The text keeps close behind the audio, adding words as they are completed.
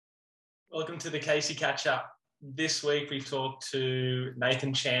Welcome to the Casey Catch Up. This week we talked to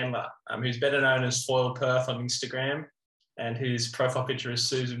Nathan Chandler, who's better known as Foil Perth on Instagram, and whose profile picture is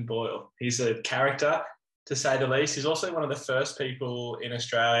Susan Boyle. He's a character, to say the least. He's also one of the first people in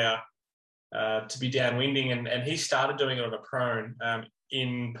Australia to be downwinding, and he started doing it on a prone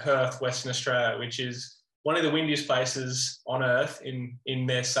in Perth, Western Australia, which is one of the windiest places on earth in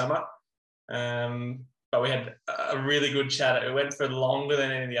their summer. But we had a really good chat. It went for longer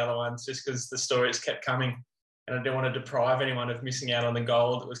than any of the other ones just because the stories kept coming, and I didn't want to deprive anyone of missing out on the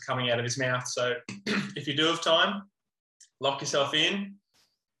gold that was coming out of his mouth. So if you do have time, lock yourself in,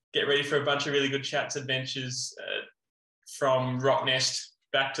 get ready for a bunch of really good chats, adventures from Rocknest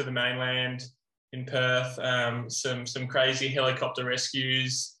back to the mainland in Perth, some crazy helicopter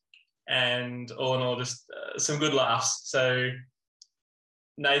rescues, and all in all, just some good laughs. So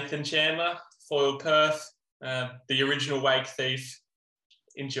Nathan Chandler, Foil Perth, the original wake thief.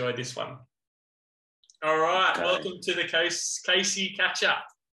 Enjoy this one. All right, okay. Welcome to the Casey Catch Up.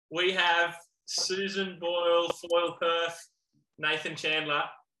 We have Susan Boyle, Foil Perth, Nathan Chandler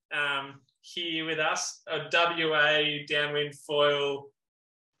here with us, a WA downwind foil.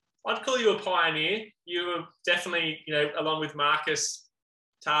 I'd call you a pioneer. You were definitely, along with Marcus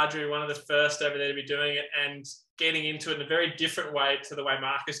Tardrew, one of the first over there to be doing it and getting into it in a very different way to the way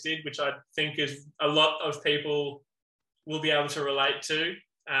Marcus did, which I think is a lot of people will be able to relate to.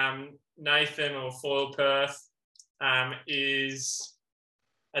 Nathan, or Foil Perth, is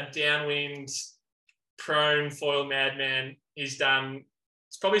a downwind prone foil madman. He's done,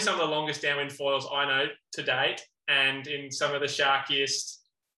 it's probably some of the longest downwind foils I know to date, and in some of the sharkiest,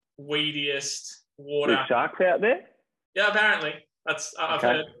 weediest water. There's sharks out there? Yeah, apparently. I've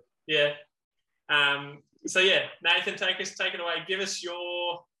heard. Yeah. So yeah, Nathan, take it away. Give us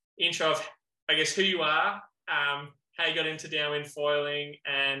your intro of, I guess, who you are, how you got into downwind foiling,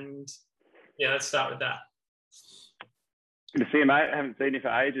 and yeah, let's start with that. Good to see you, mate. I haven't seen you for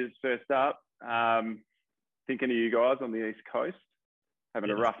ages. First up, thinking of you guys on the East Coast, having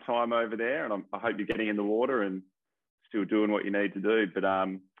a rough time over there, and I hope you're getting in the water and still doing what you need to do. But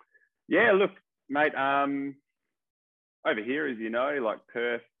yeah, look, mate, over here, as you know, like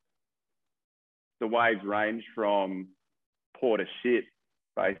Perth, the waves range from poor to shit,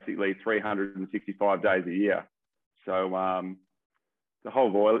 basically 365 days a year. So the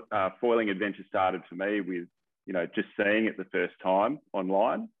whole foiling adventure started for me with, just seeing it the first time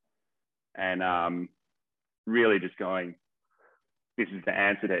online and really just going, this is the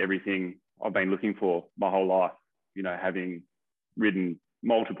answer to everything I've been looking for my whole life, having ridden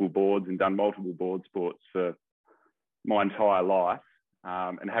multiple boards and done multiple board sports for my entire life,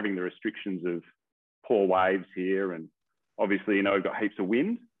 and having the restrictions of poor waves here, and obviously we've got heaps of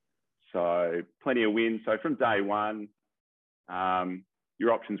wind, so plenty of wind. So from day one,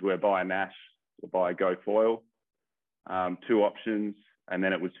 your options were buy a Nash or buy a Go Foil, 2 options, and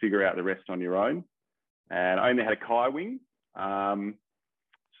then it was figure out the rest on your own. And I only had a Kai wing,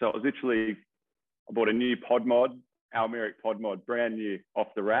 so it was literally, I bought a new pod mod, Almeric pod mod, brand new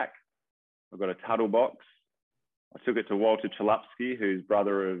off the rack. I've got a Tuttle box. I took it to Walter Chalupsky, who's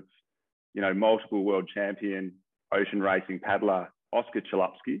brother of, multiple world champion ocean racing paddler, Oscar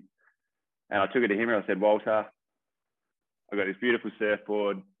Chalupsky. And I took it to him and I said, Walter, I've got this beautiful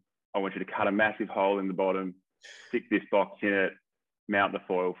surfboard. I want you to cut a massive hole in the bottom, stick this box in it, mount the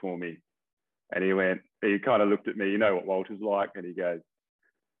foil for me. And he kind of looked at me, you know what Walter's like, and he goes,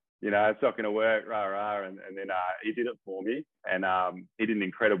 it's not going to work, rah, rah. And then he did it for me, and he did an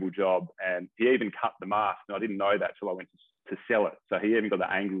incredible job. And he even cut the mast, and I didn't know that till I went to sell it. So he even got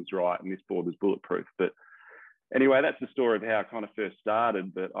the angles right, and this board was bulletproof. But anyway, that's the story of how I kind of first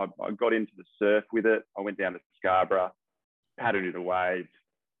started. But I got into the surf with it. I went down to Scarborough, paddled in a wave,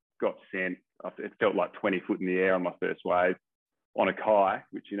 got sent. It felt like 20 foot in the air on my first wave on a Kai,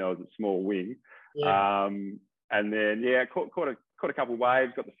 which, is a small wing. Yeah. And then, caught a couple of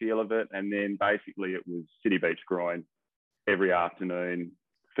waves, got the feel of it. And then basically it was City Beach Groin every afternoon,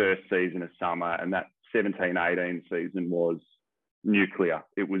 first season of summer. And that 17-18 season was nuclear.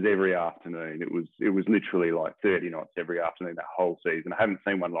 It was every afternoon. It was literally like 30 knots every afternoon that whole season. I haven't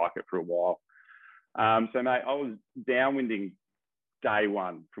seen one like it for a while. So, mate, I was downwinding day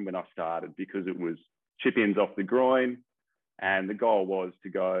one from when I started, because it was chip-ins off the groin. And the goal was to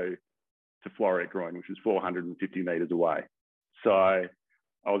go to Floreat Groin, which was 450 metres away. So I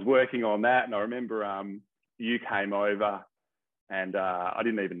was working on that, and I remember you came over, and I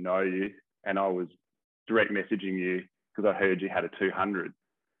didn't even know you, and I was direct messaging you because I heard you had a 200,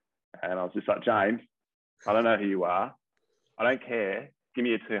 and I was just like, James, I don't know who you are, I don't care, give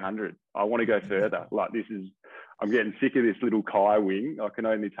me a 200. I want to go further. Like, I'm getting sick of this little Kai wing. I can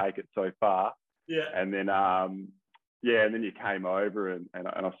only take it so far. Yeah. And then, and then you came over and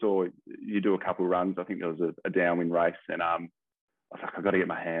I saw you do a couple of runs. I think there was a downwind race, and I was like, I've got to get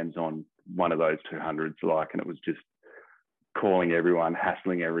my hands on one of those 200s, and it was just calling everyone,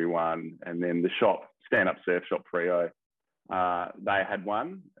 hassling everyone. And then the shop, Stand Up Surf Shop Frio, they had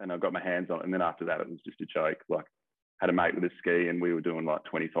one, and I got my hands on it. And then after that, it was just a joke. Like, had a mate with a ski, and we were doing like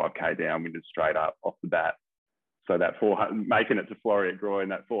 25k downwind straight up off the bat. So that 400, making it to Floreat Groin,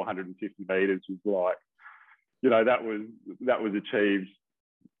 that 450 meters was like, that was achieved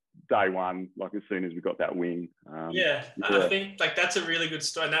day one, like as soon as we got that wing. I think like that's a really good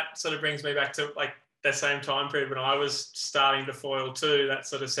story. And that sort of brings me back to like that same time period when I was starting to foil too, that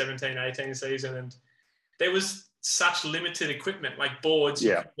sort of 17, 18 season. And there was such limited equipment, like boards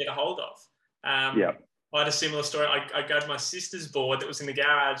you could get a hold of. I had a similar story. I go to my sister's board that was in the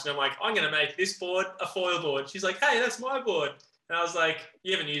garage, and I'm like, I'm going to make this board a foil board. She's like, hey, that's my board. And I was like,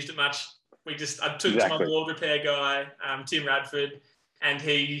 you haven't used it much. I took it to my board repair guy, Tim Radford, and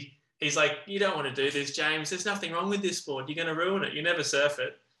he's like, you don't want to do this, James. There's nothing wrong with this board. You're going to ruin it. You never surf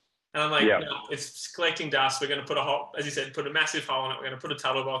it. And I'm like, no, it's collecting dust. We're going to put as you said, put a massive hole in it. We're going to put a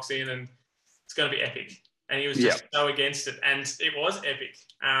tuttle box in, and it's going to be epic. And he was just so against it, and it was epic.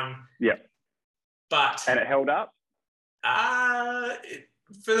 And it held up?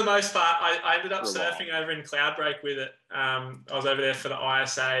 For the most part, I ended up surfing over in Cloudbreak with it. I was over there for the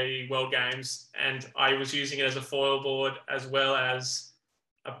ISA World Games, and I was using it as a foil board as well as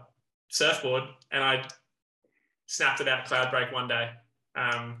a surfboard, and I snapped it out Cloudbreak one day,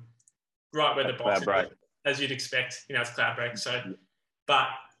 right where the box is, as you'd expect. It's Cloudbreak. So, but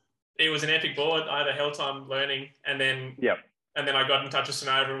it was an epic board. I had a hell time learning, and then I got in touch with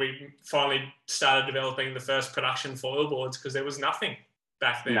Sonova, and we finally started developing the first production foil boards because there was nothing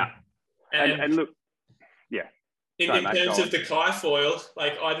back then. No. And look, in terms of the Kai foil,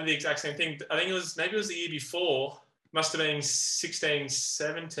 like I did the exact same thing. I think maybe it was the year before, must have been 16,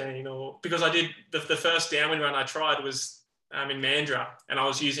 17, or because I did the first downwind run I tried was in Mandurah, and I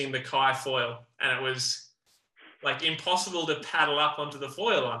was using the Kai foil, and it was like impossible to paddle up onto the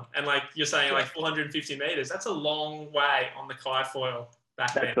foil on. And like you're saying, like 450 meters, that's a long way on the Kai foil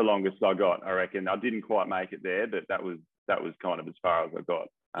back then. That's the longest I got, I reckon. I didn't quite make it there, but that was kind of as far as I got.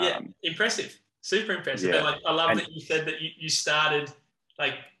 Impressive. Super impressive. And like, I love that you said that you started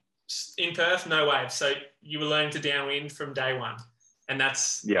like in Perth, no waves. So you were learning to downwind from day one. And I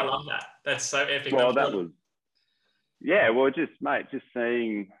love that. That's so epic. Well, just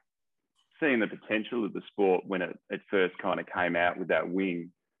seeing the potential of the sport when it first kind of came out with that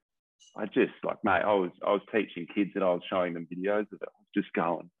wing. I just I was teaching kids that I was showing them videos of it. I was just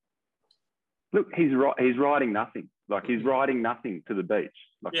going, look, he's riding nothing. Like he's riding nothing to the beach.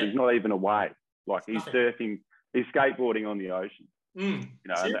 Like there's not even a wave. Like he's surfing, he's skateboarding on the ocean.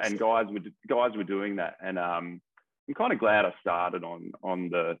 And guys were doing that. And I'm kind of glad I started on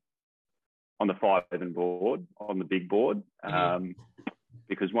the 5'11" board, on the big board,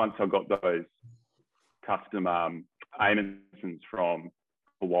 because once I got those custom Amundsen's from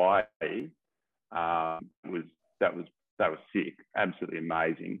Hawaii, that was sick, absolutely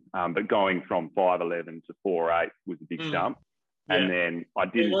amazing. But going from 5'11" to 4'8" was a big jump, and then I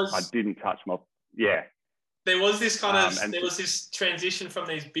didn't touch my There was this kind of there was this transition from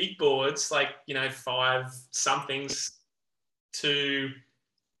these big boards, like 5 somethings, to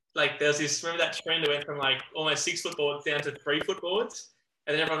like there's this. Remember that trend that went from like almost 6 foot boards down to 3 foot boards,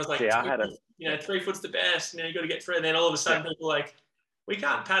 and then everyone was like, 3 foot's the best. You got to get 3. And then all of a sudden, people were like, we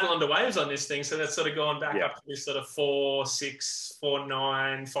can't paddle under waves on this thing. So that's sort of gone back up to this sort of 4, 6, 4,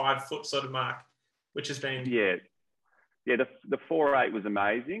 9, 5 foot sort of mark, which has been the 4'8" was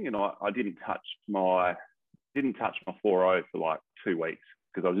amazing, and I didn't touch my 4'0" for like 2 weeks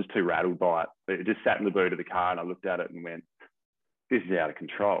because I was just too rattled by it. But it just sat in the boot of the car, and I looked at it and went, this is out of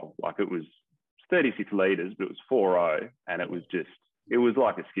control. Like it was 36 litres, but it was 4'0", and it was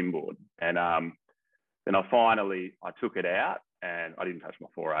like a skimboard. And then I took it out, and I didn't touch my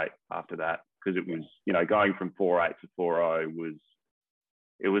 4'8" after that because it was, going from 4'8" to 4'0"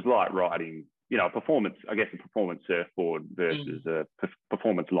 was like riding, a performance surfboard versus a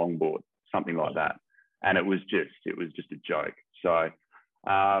performance longboard, something like that. And it was just a joke. So,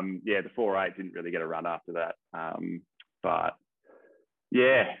 the 4'8" didn't really get a run after that. But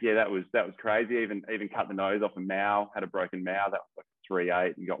that was crazy. Even cut the nose off a Mao, had a broken Mao. That was like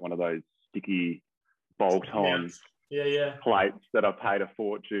 3'8", and got one of those sticky bolt-on plates that I paid a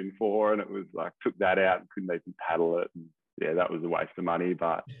fortune for, and it was like, took that out and couldn't even paddle it. And that was a waste of money.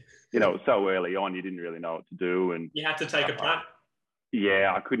 But it was so early on, you didn't really know what to do, and you had to take a punt.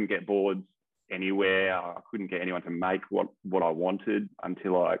 I couldn't get boards anywhere. I couldn't get anyone to make what I wanted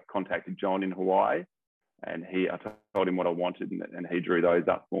until I contacted John in Hawaii. And I told him what I wanted, and he drew those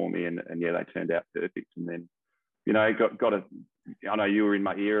up for me. And yeah, they turned out perfect. And then, you know, I know you were in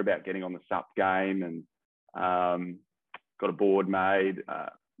my ear about getting on the SUP game, and got a board made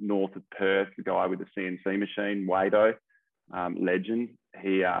north of Perth, the guy with the CNC machine, Wado, legend.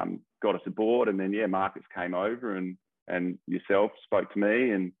 He got us a board, and then, yeah, Marcus came over and yourself spoke to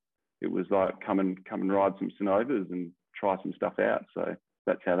me, and it was like, come and ride some Synovas and try some stuff out. So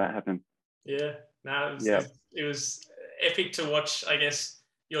that's how that happened. Yeah, no, it was epic to watch, I guess,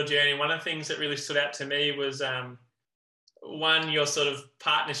 your journey. One of the things that really stood out to me was one, your sort of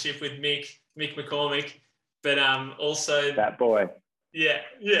partnership with Mick McCormick, but also that boy. Yeah,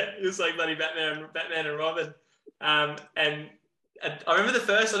 it was like bloody Batman and Robin. And I remember the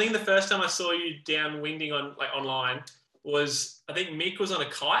first time I saw you downwinding online was, I think Mick was on a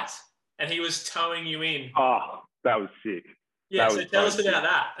kite and he was towing you in. Oh, that was sick. Yeah, so tell us about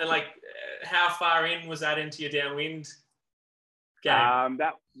that, and like how far in was that into your downwind game?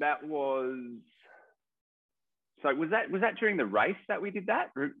 That was. So was that during the race that we did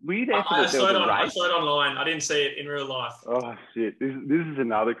that? Were you there for the race? I saw it online. I didn't see it in real life. Oh shit! This is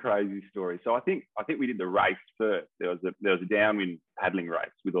another crazy story. So I think we did the race first. There was a downwind paddling race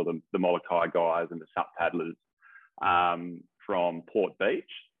with all the Molokai guys and the SUP paddlers from Port Beach,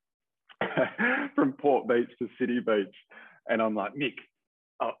 from Port Beach to City Beach, and I'm like, Mick,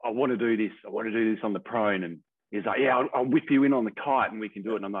 I want to do this. I want to do this on the prone, and he's like, yeah, I'll whip you in on the kite and we can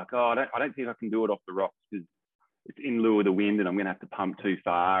do it. And I'm like, oh, I don't think I can do it off the rocks because it's in lieu of the wind and I'm going to have to pump too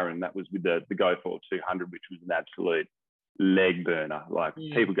far. And that was with the Go For 200, which was an absolute leg burner. Like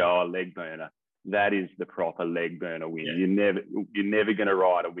people go, oh, leg burner. That is the proper leg burner wing. Yeah. You're never going to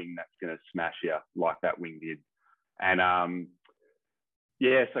ride a wing that's going to smash you like that wing did. And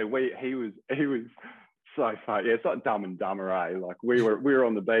so he was so fun. Yeah, it's like Dumb and Dumber, eh? Like we were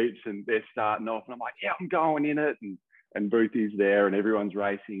on the beach and they're starting off and I'm like, yeah, I'm going in it, and Boothie's there and everyone's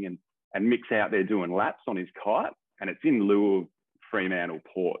racing and Mick's out there doing laps on his kite, and it's in lieu of Fremantle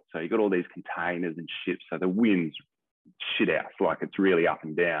Port. So you got all these containers and ships. So the wind's shit out, like it's really up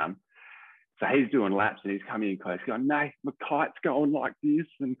and down. So he's doing laps and he's coming in close going, Nate, my kite's going like this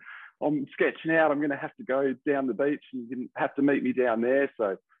and I'm sketching out. I'm going to have to go down the beach and you have to meet me down there.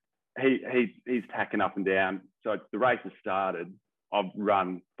 So he's tacking up and down. So the race has started. I've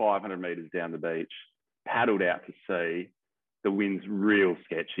run 500 metres down the beach, paddled out to sea. The wind's real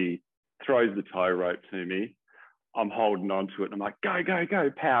sketchy. Throws the tow rope to me. I'm holding on to it. And I'm like, go, go, go,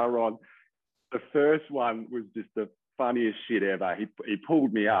 power on. The first one was just the funniest shit ever. He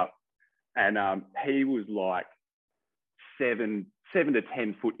pulled me up and he was like 7 to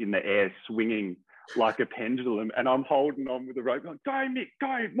 10 foot in the air, swinging like a pendulum. And I'm holding on with the rope going, go, Mick,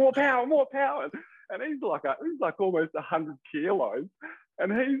 go, more power, more power. And he's like almost 100 kilos.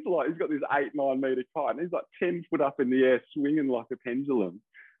 And he's got this 8-9 metre kite. And he's like 10 foot up in the air, swinging like a pendulum.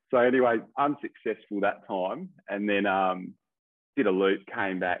 So anyway, unsuccessful that time. And then did a loop,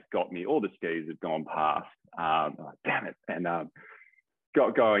 came back, got me. All the skis had gone past. Like, damn it. And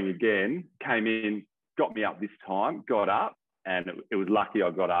got going again, came in, got me up this time, got up. And it was lucky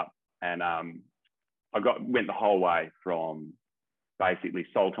I got up. And went the whole way from basically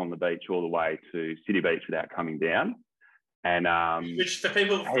Salt on the Beach all the way to City Beach without coming down. And which for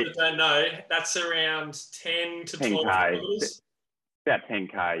people that don't know, that's around 10 to 12 kilometers. About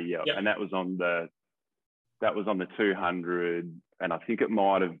 10K, yeah. Yep. And that was on the 200, and I think it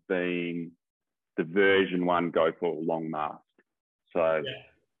might have been the version 1 Go For long mast. So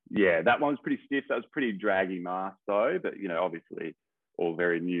yeah, that one was pretty stiff. That was pretty draggy mast though, but you know, obviously all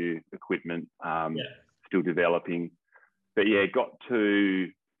very new equipment, still developing. But yeah, got to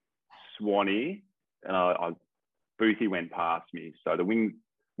Swanee and Boothie went past me. So the wings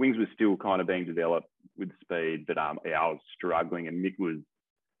were still kind of being developed with speed, but I was struggling, and Mick was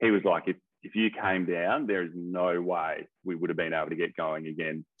like, if you came down, there is no way we would have been able to get going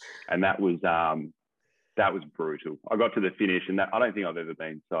again. And that was brutal. I got to the finish, and I don't think I've ever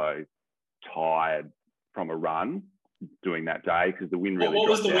been so tired from a run doing that day because the wind really what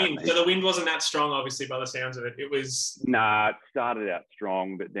was the down. wind? So the wind wasn't that strong, obviously, by the sounds of it. It was... Nah, it started out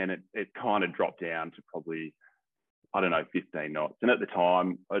strong, but then it kind of dropped down to probably, I don't know, 15 knots. And at the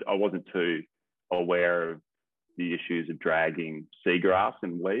time, I wasn't too aware of the issues of dragging seagrass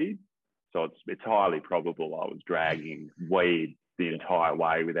and weed. So it's highly probable I was dragging weed the entire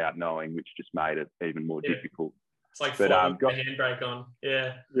way without knowing, which just made it even more difficult. It's like but foiling with the handbrake on.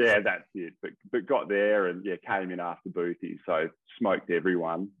 Yeah. Yeah, that's it. But got there and came in after Boothie, so smoked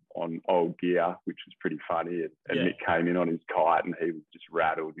everyone on old gear, which was pretty funny. And Mick came in on his kite and he was just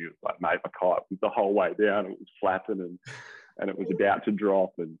rattled. He was like, mate, my kite was the whole way down. It was flapping and it was about to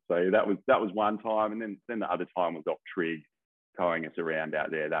drop. And so that was one time. And then the other time was off Trig, towing us around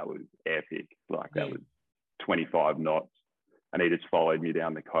out there. That was epic. Like that was 25 knots. And he just followed me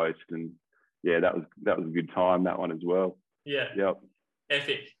down the coast. And that was a good time, that one as well. Yeah. Yep.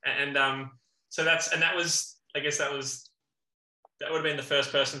 Epic. And that would have been the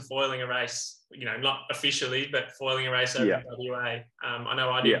first person foiling a race, not officially, but foiling a race over in WA. I know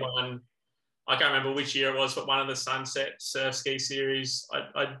I did one. I can't remember which year it was, but one of the Sunset Surf Ski Series,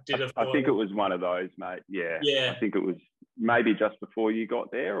 I did a foil. I think it was one of those, mate. Yeah. I think it was maybe just before you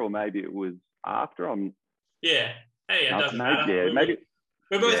got there, or maybe it was after. Yeah. Hey, it doesn't matter. Yeah, maybe.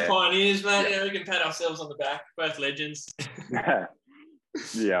 We're both pioneers, mate. Yeah, we can pat ourselves on the back. Both legends.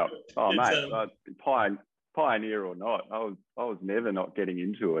 Yeah. Oh, mate, pioneer or not, I was never not getting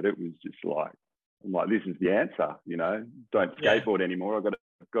into it. It was just like, I'm like, this is the answer. Don't skateboard anymore. I've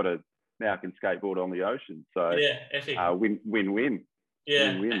got to now I can skateboard on the ocean. So epic. Win-win.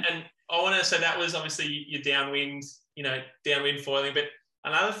 Yeah, win-win. And I want to say that was obviously your downwind, downwind foiling. But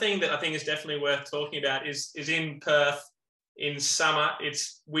another thing that I think is definitely worth talking about is in Perth in summer.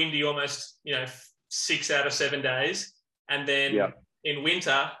 It's windy almost 6 out of 7 days, and then in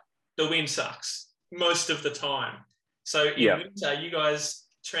winter the wind sucks most of the time. So in winter, you guys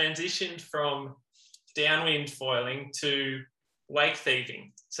transitioned from downwind foiling to wake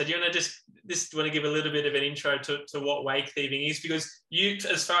thieving. So do you want to give a little bit of an intro to what wake thieving is? Because you,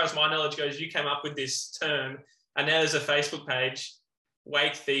 as far as my knowledge goes, you came up with this term, and now there's a Facebook page,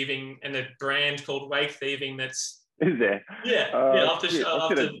 Wake Thieving, and a brand called Wake Thieving that's... Is there? I'll have to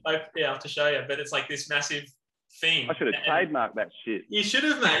show you. But it's like this massive thing. I should have trademarked that shit. You should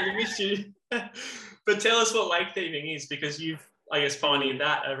have, mate. You missed you. But tell us what wake thieving is, because you've, I guess, pioneered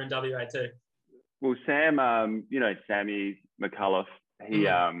that over in WA too. Well, Sam, Sammy McCullough,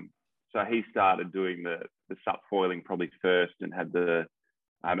 so he started doing the sup foiling probably first, and had the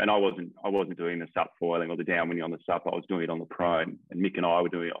and I wasn't doing the sup foiling or the downwinding on the sup. I was doing it on the prone, and Mick and I were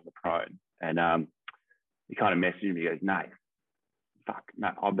doing it on the prone. And he kind of messaged me. He goes, "Nate,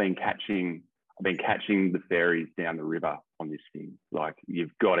 I've been catching the ferries down the river on this thing. Like,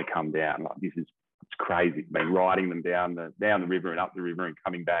 you've got to come down. Like, it's crazy. I've been riding them down the river and up the river and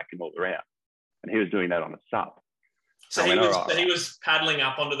coming back and all around." And he was doing that on a sup. So he was paddling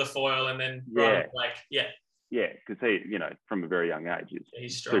up onto the foil and then riding like, Yeah, because he, from a very young age,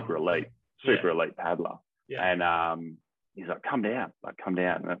 he's super elite paddler. Yeah. And he's like, come down.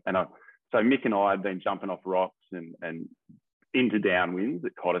 And so Mick and I had been jumping off rocks and into downwinds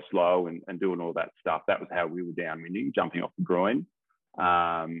at Cottesloe and doing all that stuff. That was how we were downwinding, jumping off the groin.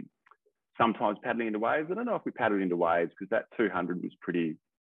 Sometimes paddling into waves. I don't know if we paddled into waves, because that 200 was pretty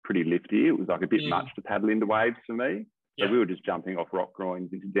lifty. It was like a bit much to paddle into waves for me. So we were just jumping off rock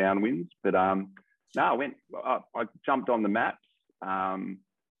groins into downwinds. But I jumped on the maps and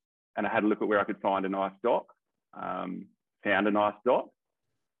I had a look at where I could find a nice dock. Found a nice dock,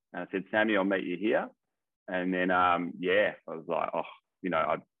 and I said, "Sammy, I'll meet you here." And then I was like,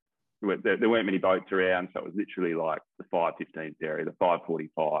 there weren't many boats around, so it was literally like the 5:15 ferry, the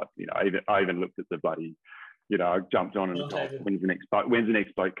 5:45. I even looked at the bloody, I jumped on and thought, when's the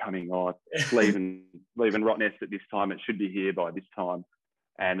next boat coming? Oh, leaving Rottnest at this time. It should be here by this time.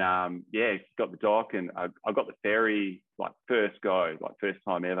 And got the dock, and I got the ferry like first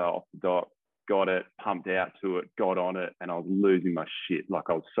time ever off the dock. Got it, pumped out to it, got on it, and I was losing my shit. Like,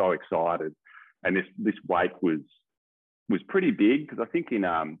 I was so excited. And this wake was pretty big, because I think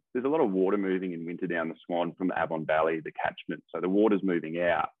there's a lot of water moving in winter down the Swan from the Avon Valley, the catchment. So the water's moving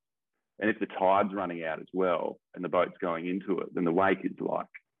out. And if the tide's running out as well and the boat's going into it, then the wake is like,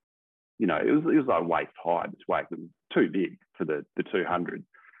 it was like waist high. This wake was too big for the 200.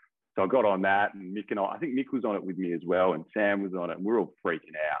 So I got on that, and Mick and I think Mick was on it with me as well, and Sam was on it, and we're all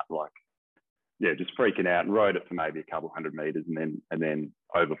freaking out, just freaking out, and rode it for maybe a couple 100 meters, and then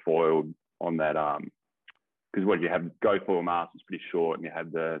overfoiled on that. Because what you have, GoFoil mast is pretty short, and you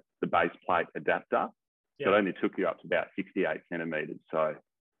had the base plate adapter. So it only took you up to about 68 centimeters. So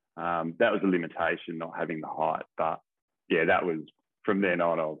that was a limitation, not having the height. But that was, from then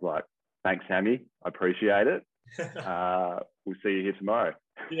on, I was like, "Thanks, Sammy. I appreciate it. We'll see you here tomorrow."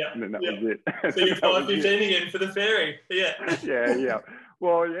 Yeah. And then that was it. So you're 5:15 again for the ferry. Yeah. Yeah.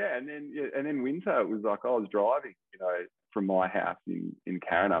 Well, and then winter, it was like I was driving, from my house in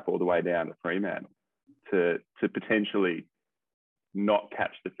Carrinup all the way down to Fremantle to potentially not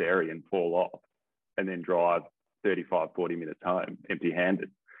catch the ferry and fall off, and then drive 35, 40 minutes home empty-handed.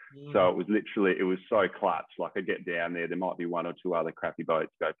 So it was so clutch. Like I'd get down there might be one or two other crappy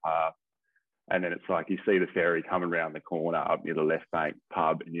boats go past, and then it's like you see the ferry coming around the corner up near the left bank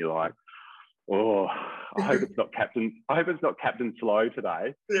pub, and you're like, oh, I hope it's not Captain Slow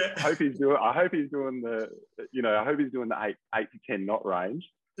today. Yeah. I hope he's doing the 8 to 10 knot range.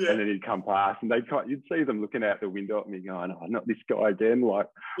 Yeah. And then he'd come past, and you'd see them looking out the window at me going, oh, not this guy again. Like,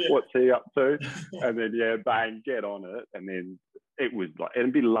 what's he up to? And then, bang, get on it. And then it was like,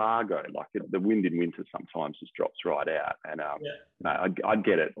 it'd be Largo. Like the wind in winter sometimes just drops right out. And I'd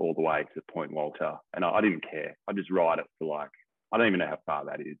get it all the way to Point Walter. And I didn't care. I'd just ride it for like, I don't even know how far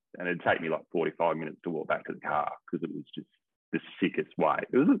that is. And it'd take me like 45 minutes to walk back to the car because it was just the sickest wave.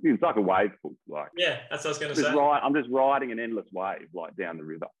 It was like a wave pool. Like, yeah, that's what I was going to say. I'm just riding an endless wave like down the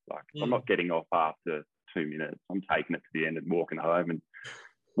river. Like I'm not getting off after 2 minutes. I'm taking it to the end and walking home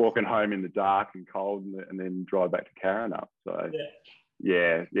in the dark and cold, and then drive back to Karrinyup. So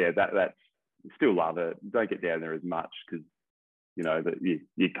that's still love it. Don't get down there as much because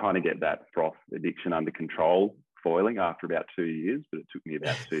you kind of get that froth addiction under control foiling after about 2 years, but it took me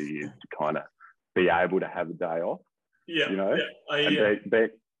about 2 years to kind of be able to have a day off. Yeah,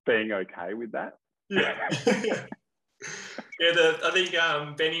 being okay with that. Yeah. I think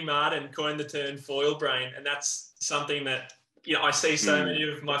Benny Martin coined the term foil brain, and that's something that I see so many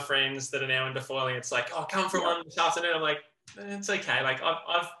of my friends that are now into foiling. It's like, oh, come for one this afternoon. I'm like, it's okay. Like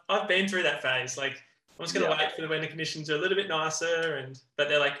I've been through that phase. Like I'm just gonna wait for when the conditions are a little bit nicer, but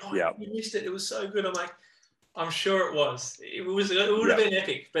they're like, oh, you missed it. It was so good. I'm like, I'm sure it was. It would have been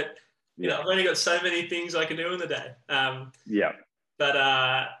epic, but. I've only got so many things I can do in the day.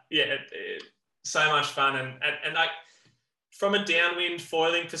 So much fun. And I, from a downwind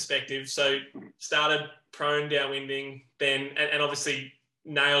foiling perspective, so started prone downwinding, then, and obviously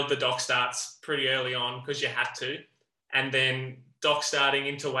nailed the dock starts pretty early on because you had to, and then dock starting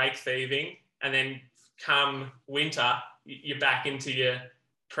into wake thieving, and then come winter, you're back into your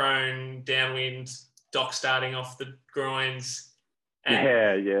prone downwind, dock starting off the groins.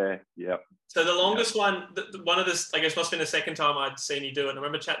 So the longest one, one of the, I guess must have been the second time I'd seen you do it. And I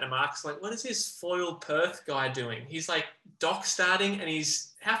remember chatting to Marcus, like, what is this foil Perth guy doing? He's like dock starting, and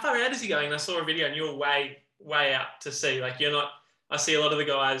how far out is he going? And I saw a video, and you're way out to sea. Like I see a lot of the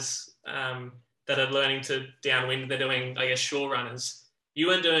guys that are learning to downwind, they're doing, I guess, shore runners. You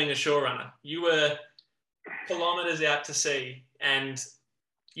weren't doing a shore runner. You were kilometres out to sea, and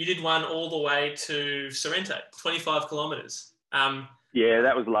you did one all the way to Sorrento, 25 kilometres.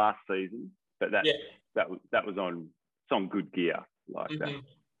 That was last season, but that was on good gear like that.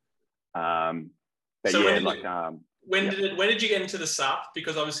 When did you get into the SUP?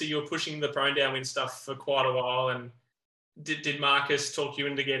 Because obviously you were pushing the prone downwind stuff for quite a while, and did Marcus talk you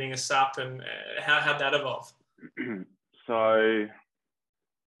into getting a SUP, and how'd that evolve? So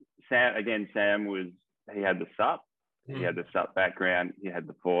Sam he had the SUP, he had the SUP background, he had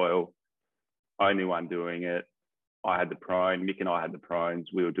the foil, only one doing it. I had the prone, Mick and I had the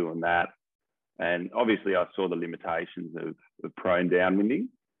prones, we were doing that. And obviously I saw the limitations of prone downwinding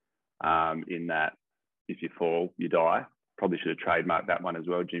in that if you fall, you die. Probably should have trademarked that one as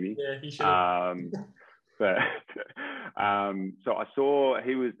well, Jimmy. Yeah, you should have. So I saw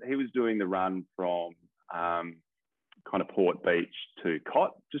he was doing the run from kind of Port Beach to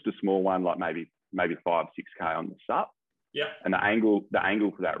Cot, just a small one, like maybe 5-6K on the SUP. Yeah. And the angle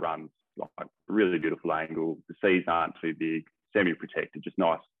for that run's like a really beautiful angle. The seas aren't too big, semi-protected, just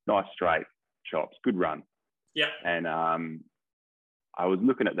nice straight chops, good run. Yeah. And I was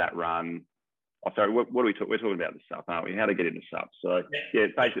looking at that run. Oh, sorry, what are we talking? We're talking about the SUP, aren't we? How to get into SUP. So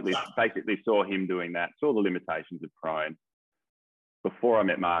basically saw him doing that, saw the limitations of prone. Before I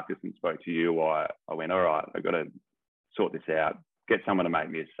met Marcus and spoke to you, I went, all right, I've got to sort this out, get someone to make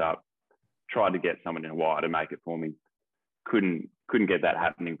me a SUP. Tried to get someone in Hawaii to make it for me. Couldn't get that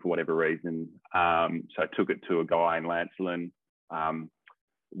happening for whatever reason. So I took it to a guy in Lancelin,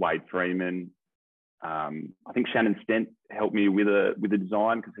 Wade Freeman. I think Shannon Stent helped me with a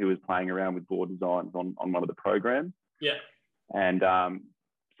design because he was playing around with board designs on one of the programs. Yeah. And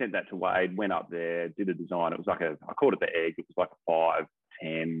sent that to Wade, went up there, did a design. It was like I called it the egg. It was like a 5,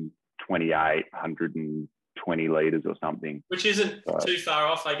 10, 28, 120 litres or something. Which isn't too far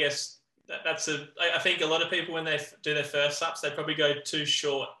off, I guess. I think a lot of people, when they do their first SUPs, they probably go too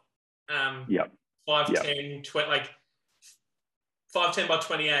short. 5, 10, 20, like 5, 10 by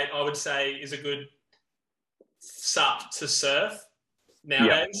 28, I would say is a good SUP to surf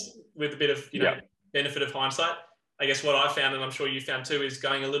nowadays with a bit of, benefit of hindsight. I guess what I found, and I'm sure you found too, is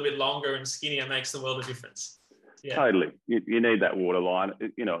going a little bit longer and skinnier makes the world of difference. Yeah. Totally. You need that water line.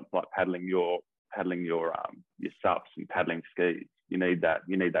 It's like paddling your paddling your sups and paddling skis. You need that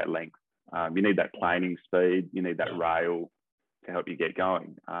length. You need that planing speed. You need that rail to help you get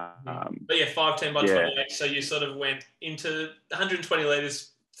going. But yeah, 5'10" by 28. So you sort of went into 120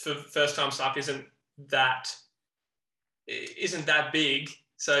 litres for first time sup isn't that big.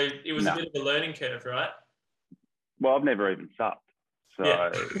 So it was a bit of a learning curve, right? Well, I've never even supped. So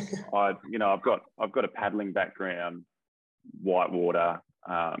yeah. I've got a paddling background, whitewater.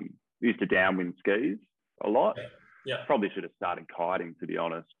 Used to downwind skis a lot. Yeah. Probably should have started kiting, to be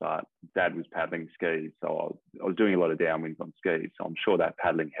honest, but Dad was paddling skis, so I was doing a lot of downwinds on skis. So I'm sure that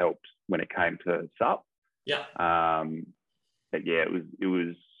paddling helped when it came to sup. Yeah. But yeah, it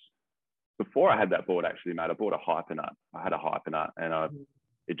was before I had that board actually, mate. I bought a Hypernut. I had a Hypernut, and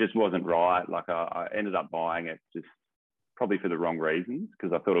it just wasn't right. Like I ended up buying it just probably for the wrong reasons,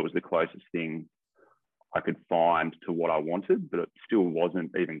 because I thought it was the closest thing I could find to what I wanted, but it still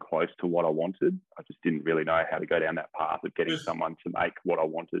wasn't even close to what I wanted. I just didn't really know how to go down that path of getting someone to make what I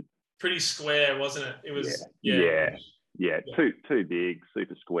wanted. Pretty square, wasn't it? It was, too big,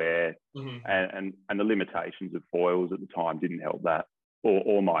 super square, and the limitations of foils at the time didn't help that,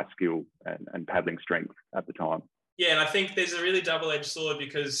 or my skill and paddling strength at the time. Yeah, and I think there's a really double-edged sword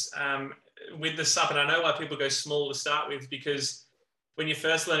because with the sup, and I know why people go small to start with, because when you're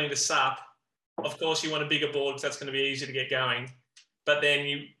first learning to sup, of course, you want a bigger board because that's going to be easier to get going. But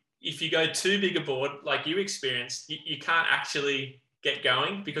then if you go too big a board, like you experienced, you can't actually get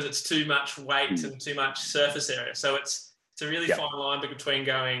going because it's too much weight and too much surface area. So it's a really fine line between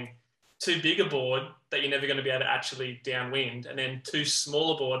going too big a board that you're never going to be able to actually downwind, and then too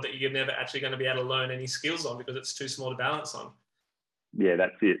small a board that you're never actually going to be able to learn any skills on because it's too small to balance on. Yeah,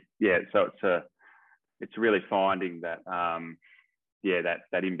 that's it. Yeah, so it's really finding that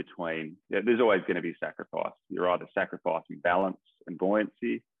that in between. There's always going to be sacrifice. You're either sacrificing balance and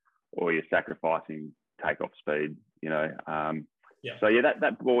buoyancy, or you're sacrificing takeoff speed. So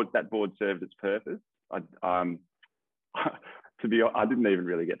that board served its purpose. To be honest, I didn't even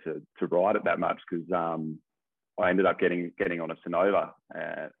really get to ride it that much because I ended up getting on a Sonova,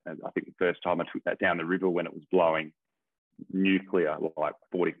 and I think the first time I took that down the river when it was blowing nuclear, like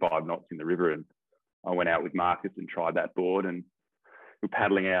 45 knots in the river, and I went out with Marcus and tried that board, and we're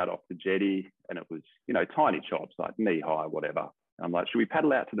paddling out off the jetty, and it was, tiny chops, like knee high, whatever. And I'm like, should we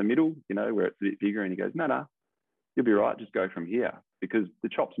paddle out to the middle, where it's a bit bigger? And he goes, no, you'll be right. Just go from here, because the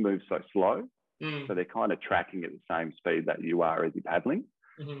chops move so slow. So they're kind of tracking at the same speed that you are as you're paddling.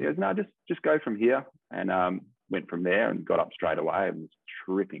 He goes, no, just go from here. And went from there and got up straight away and was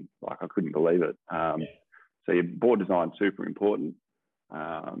tripping. Like, I couldn't believe it. So your board design, super important.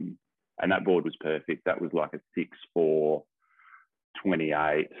 And that board was perfect. That was like a 6'4", 28,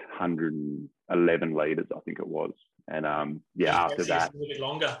 111 litres, I think it was. And after that, a little bit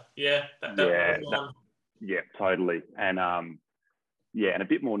longer. Yeah. Totally. And and a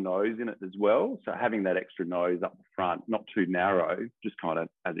bit more nose in it as well. So having that extra nose up the front, not too narrow, just kind of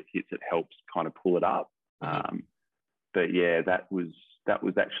as it hits, it helps kind of pull it up. But yeah, that was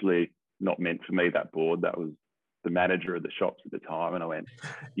actually not meant for me, that board. That was the manager of the shops at the time, and I went,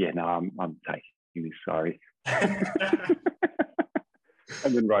 I'm taking this, sorry.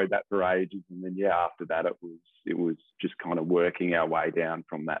 And then rode that for ages, and then after that it was just kind of working our way down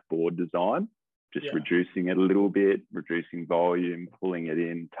from that board design, just reducing it a little bit, reducing volume, pulling it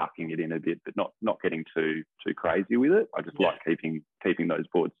in, tucking it in a bit, but not getting too crazy with it. I just like keeping those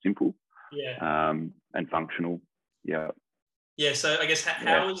boards simple, and functional. Yeah, so I guess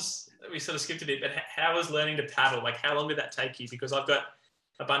how was, we sort of skipped a bit, but how was learning to paddle? Like, how long did that take you? Because I've got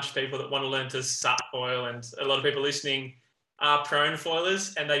a bunch of people that want to learn to sup foil, and a lot of people listening are prone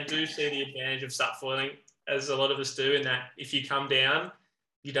foilers, and they do see the advantage of sup foiling, as a lot of us do, in that if you come down,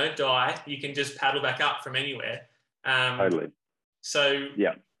 you don't die, you can just paddle back up from anywhere. Totally. So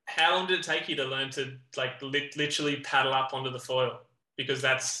how long did it take you to learn to literally paddle up onto the foil? Because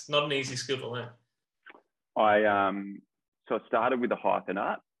that's not an easy skill to learn. So I started with a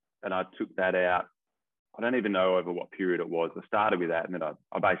Hypernut, and I took that out. I don't even know over what period it was. I started with that, and then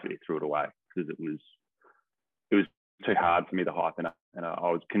I basically threw it away because it was too hard for me, the Hypernut, and I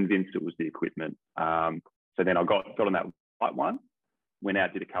was convinced it was the equipment. So then I got on that white one, went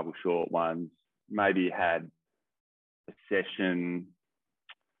out, did a couple short ones, maybe had a session,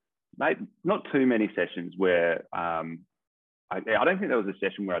 maybe not too many sessions where I don't think there was a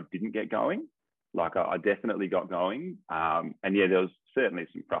session where I didn't get going. Like, I definitely got going. And there was certainly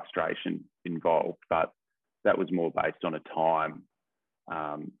some frustration involved, but that was more based on a time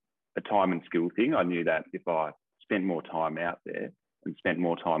and skill thing. I knew that if I spent more time out there and spent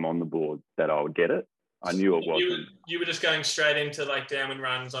more time on the board, that I would get it. I knew it wasn't. You were just going straight into like downwind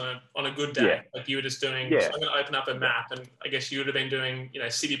runs on a good day. Yeah. Like you were just doing. Yeah. So I'm going to open up a map, and I guess you would have been doing,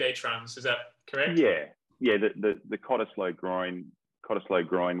 city beach runs. Is that correct? Yeah. Yeah. The Cottesloe groin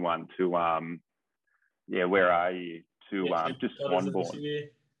one to where are you? To just Swanbourne.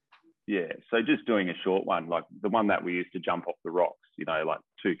 Yeah. So just doing a short one, like the one that we used to jump off the rocks, like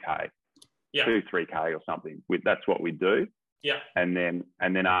 2K, 3K or something. That's what we do. Yeah. And then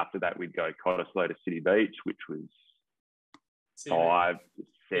after that, we'd go Cottesloe to City Beach, which was 5 to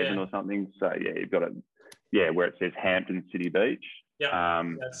 7 or something. So yeah, you've got where it says Hampton City Beach. Yeah.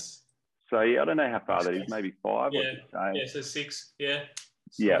 So yeah, I don't know how far that is, maybe 5. Yeah. Yeah, so 6. Yeah.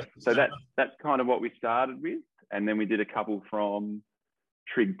 Yeah. So that's kind of what we started with, and then we did a couple from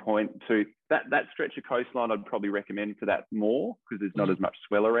Trig Point to that stretch of coastline. I'd probably recommend for that more because there's not as much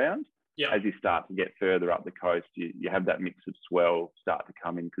swell around. Yeah. As you start to get further up the coast, you have that mix of swell start to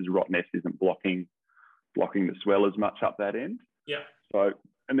come in because Rottnest isn't blocking the swell as much up that end. Yeah. So,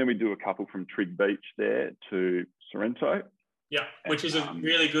 and then we do a couple from Trig Beach there to Sorrento. Yeah, which is a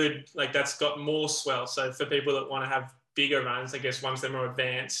really good, like that's got more swell. So for people that want to have bigger runs, I guess once they're more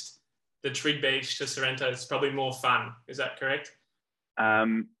advanced, the Trig Beach to Sorrento is probably more fun. Is that correct?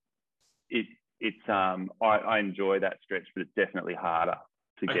 I enjoy that stretch, but it's definitely harder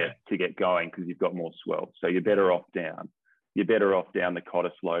to get going because you've got more swell. So you're better off down the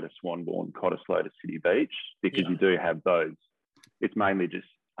Cottesloe to Swanbourne, Cottesloe to City Beach, because you do have those. It's mainly just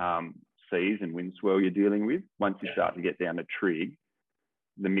seas and wind swell you're dealing with. Once you start to get down to Trig,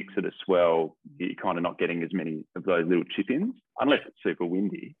 the mix of the swell, you're kind of not getting as many of those little chip-ins, unless it's super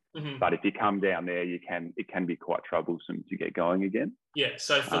windy. Mm-hmm. But if you come down there, it can be quite troublesome to get going again. Yeah,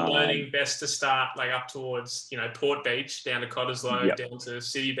 so for learning, best to start like up towards, Port Beach, down to Cottesloe, down to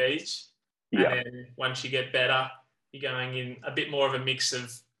City Beach. And then once you get better, you're going in a bit more of a mix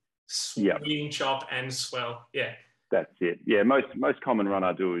of wind chop and swell. Yeah. That's it. Yeah, most common run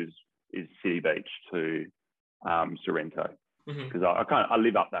I do is City Beach to Sorrento, because I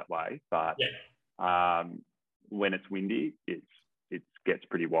live up that way, but when it's windy, it gets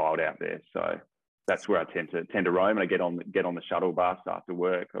pretty wild out there. So that's where I tend to roam. And I get on the shuttle bus after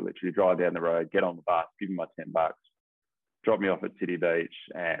work. I literally drive down the road, get on the bus, give me my $10, drop me off at City Beach,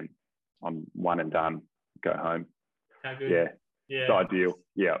 and I'm one and done. Go home. How good? Yeah, it's ideal.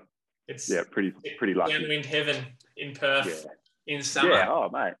 Yeah, it's pretty lucky. Downwind heaven in Perth in summer. Yeah, oh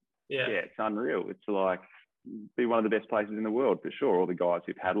mate. Yeah, it's unreal. It's like be one of the best places in the world for sure. All the guys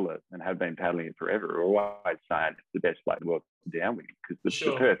who paddle it and have been paddling it forever are always saying it's the best place in the world to downwind, because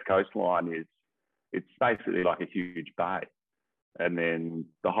the Perth coastline it's basically like a huge bay. And then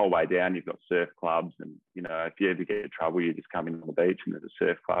the whole way down, you've got surf clubs. And, if you ever get in trouble, you just come in on the beach and there's a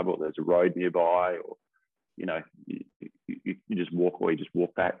surf club, or there's a road nearby, or, you just walk, or you just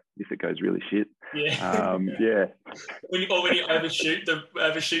walk back if it goes really shit. Yeah. When you overshoot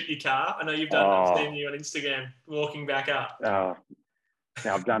your car. I know you've done that. I've seen you on Instagram walking back up. Now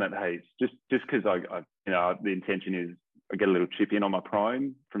I've done it heaps. Just because I the intention is I get a little chip in on my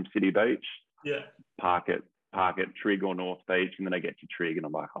prone from City Beach. Yeah. Park it Trig or North Beach, and then I get to Trig and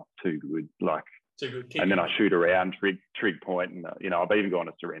I'm like, oh, too good. Too good. And then I shoot around Trig Point, and I've even gone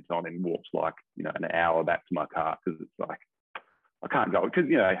to Sorrento and walked an hour back to my car, because it's like I can't go, because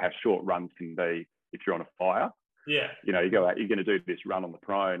how short runs can be if you're on a fire. Yeah. You go out, you're going to do this run on the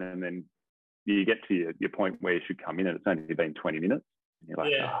prone, and then you get to your point where you should come in, and it's only been 20 minutes. And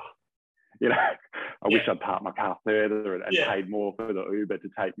you're like, I wish I'd parked my car further and paid more for the Uber to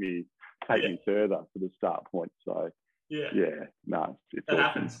take me further to the start point. So it's awesome.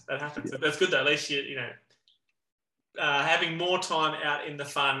 Happens. That happens. That's good though. At least having more time out in the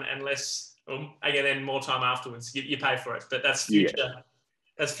fun and less, again, then more time afterwards. You pay for it, but that's future. Yeah.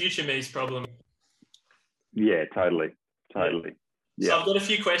 That's future me's problem. Yeah, totally. Yeah. So I've got a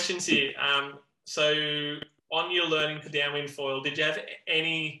few questions here. So on your learning for downwind foil, did you have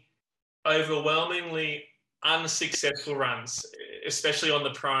any overwhelmingly unsuccessful runs, especially on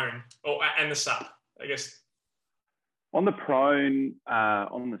the prone and the sup, I guess? On the prone,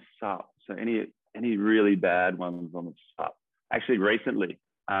 on the sup. So any really bad ones on the sup? Actually, recently,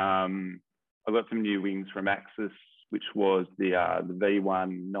 I got some new wings from Axis, which was the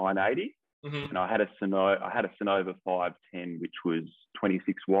V1 980, and I had a Sonova 510, which was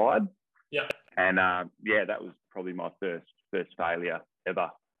 26 wide. Yeah. And that was probably my first failure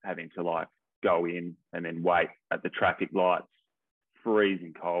ever, having to go in and then wait at the traffic lights,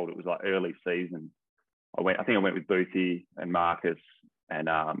 freezing cold. It was like early season. I think I went with Boothie and Marcus and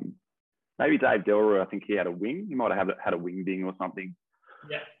maybe Dave Delroy. I think he had a wing. He might have had a wing ding or something.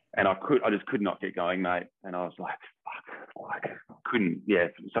 Yeah. And I just could not get going, mate. And I was like, fuck, like I couldn't. Yeah,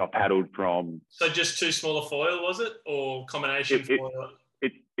 so I paddled from. So just too small a foil, was it, or combination foil?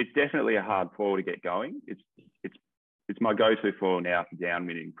 It's definitely a hard foil to get going. It's my go-to foil now for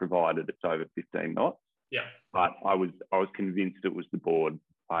downwinding, provided it's over 15 knots. Yeah. But I was convinced it was the board,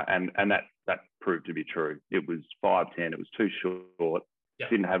 and that proved to be true. It was 5'10". It was too short. Yeah.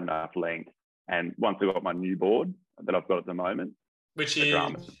 Didn't have enough length. And once I got my new board that I've got at the moment, which is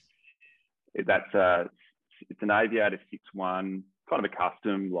it's an Aviator 6'1", kind of a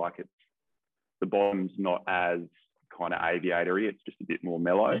custom. Like the bottom's not as kind of aviatory. It's just a bit more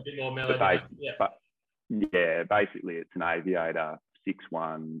mellow. A bit more mellow. But yeah, basically it's an Aviator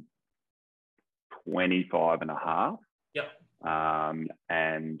 6'1", 25.5. Yep.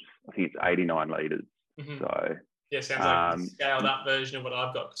 And I think it's 89 litres. Mm-hmm. So yeah, sounds like a scaled up version of what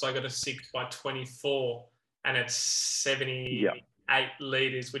I've got, because I got a 6x24 and it's 78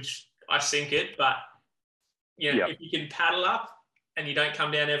 litres, which I sink it, but you know, if you can paddle up and you don't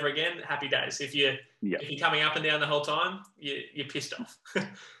come down ever again, happy days. If you're coming up and down the whole time, you're pissed off.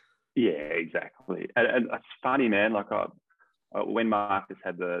 Yeah, exactly. And it's funny, man. Like when Marcus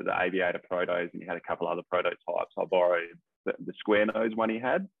had the Aviator Protos and he had a couple other prototypes, I borrowed the square nose one he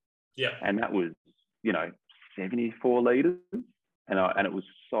had. Yeah. And that was, 74 litres. And it was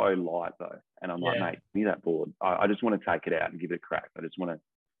so light though. And I'm like, mate, give me that board. I just want to take it out and give it a crack. I just want to,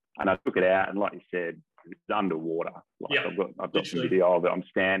 and I took it out, and like you said, it's underwater. Like I've got some video of it. I'm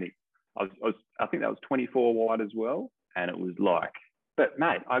standing. I think that was 24 wide as well. And it was like, but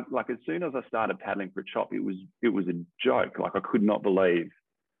mate, as soon as I started paddling for a chop, it was a joke. Like I could not believe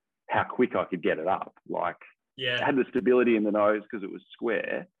how quick I could get it up. Like it had the stability in the nose because it was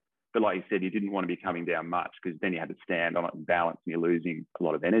square. But like you said, you didn't want to be coming down much, because then you had to stand on it and balance, and you're losing a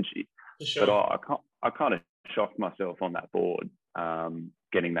lot of energy. Sure. But I kind of shocked myself on that board,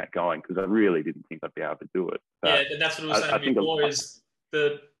 getting that going, because I really didn't think I'd be able to do it. But and that's what I was saying before, is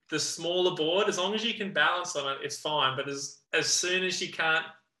the smaller board, as long as you can balance on it, it's fine. But as soon as you can't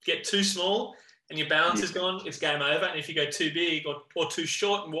get too small and your balance is gone, it's game over. And if you go too big or too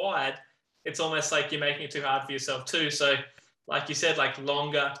short and wide, it's almost like you're making it too hard for yourself too. So like you said, like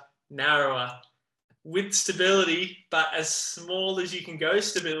longer, narrower, with stability, but as small as you can go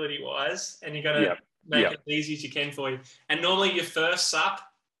stability-wise, and you're going to make it as easy as you can for you. And normally your first sup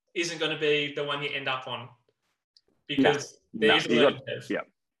isn't going to be the one you end up on, because there's a learning curve.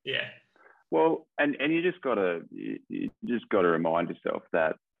 Yeah. Well, and you just got to remind yourself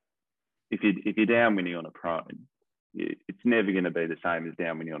that if you're downwinding on a prone, it's never going to be the same as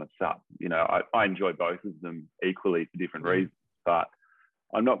downwinding on a sup. I enjoy both of them equally for different reasons, but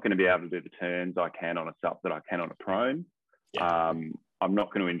I'm not going to be able to do the turns I can on a sup that I can on a prone. Yeah. I'm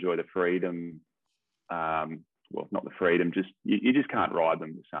not going to enjoy the freedom. Well, not the freedom. Just you just can't ride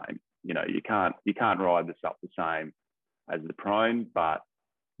them the same. You can't ride the sup the same as the prone. But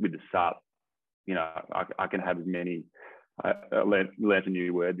with the sup, I can have as many. I learned a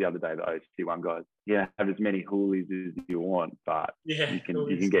new word the other day. The OC1 guys, have as many hoolies as you want, but you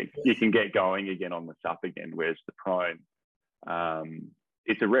can get going again on the sup again. Whereas the prone,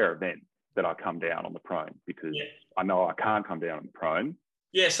 it's a rare event that I come down on the prone, because I know I can't come down on the prone.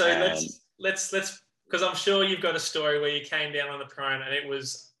 Yeah, so let's because I'm sure you've got a story where you came down on the prone and it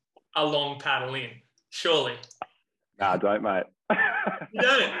was a long paddle in. Surely. No, I don't, mate. You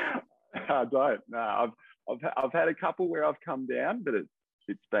don't? I don't. No, I've had a couple where I've come down, but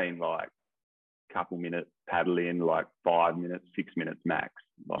it's been like a couple minutes paddle in, like 5 minutes, 6 minutes max.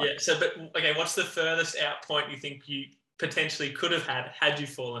 Like, So but okay, what's the furthest out point you think you potentially could have had you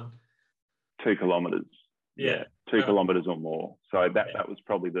fallen? 2 kilometers. 2 kilometers or more. So that was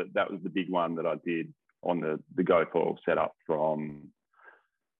probably the big one that I did on the GoFoil setup from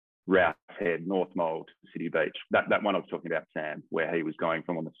Rouse Head, North Mole to City Beach. That one I was talking about, Sam, where he was going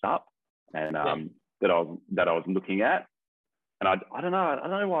from on the sup, and that I was looking at. And I don't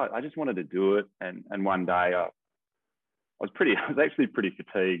know why, I just wanted to do it. And one day I was actually pretty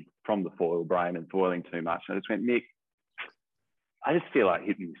fatigued from the foil brain and foiling too much. I just went, Nick, I just feel like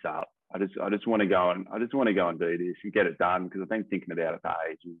hitting this up. I just want to go and do this and get it done, because I've been thinking about it for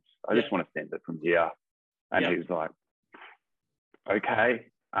ages. I just want to send it from here. And he was like, okay.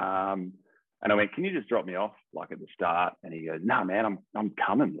 And I went, can you just drop me off like at the start? And he goes, no, man, I'm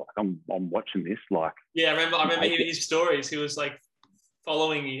coming. Like I'm watching this. Like, I remember hearing his stories. He was like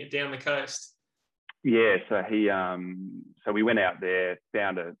following you down the coast. Yeah. So so we went out there,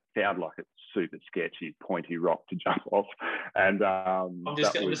 found like a super sketchy pointy rock to jump off. And I've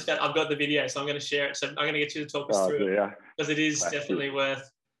got the video, so I'm going to share it. So I'm going to get you to talk us through it, because it is definitely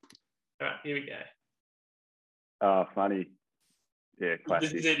worth. All right, here we go. Oh, funny. Yeah, This is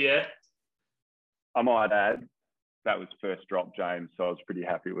classic. it, yeah? I might add, that was first drop, James, so I was pretty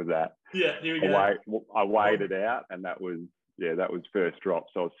happy with that. Yeah, here we go. I weighed it out, and that was first drop,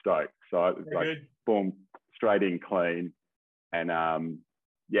 so I was stoked. So it was Very like, good. boom, straight in clean. And I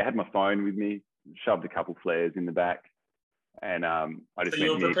had my phone with me, shoved a couple flares in the back, and I just So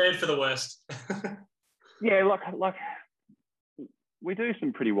you were prepared for the worst. yeah, like we do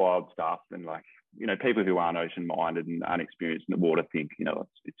some pretty wild stuff, and like, you know, people who aren't ocean minded and unexperienced in the water think, you know,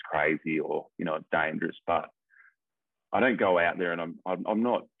 it's crazy, or, you know, it's dangerous. But I don't go out there, and I'm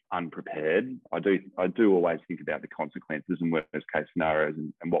not unprepared. I do always think about the consequences and worst case scenarios,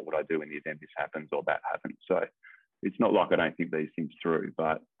 and what would I do in the event this happens or that happens. So it's not like I don't think these things through.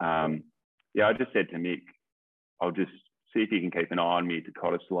 But yeah, I just said to Mick, I'll just see if you can keep an eye on me to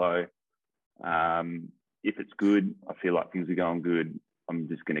Cottesloe. If it's good, I feel like things are going good, I'm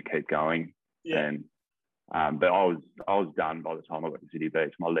just going to keep going. Yeah. And but I was done by the time I got to City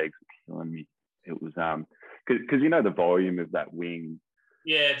Beach. My legs were killing me. It was because you know the volume of that wing.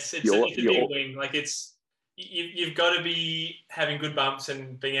 Yeah, it's a big wing. Like you've got to be having good bumps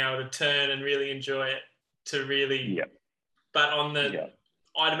and being able to turn and really enjoy it to really. Yeah. But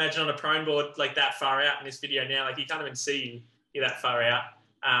I'd imagine on a prone board like that far out in this video now, like you can't even see you that far out.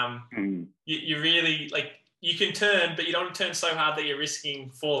 You really like you can turn, but you don't turn so hard that you're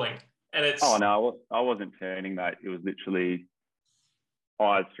risking falling. And it's no, I wasn't turning, mate. It was literally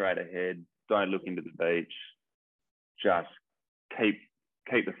eyes straight ahead. Don't look into the beach. Just keep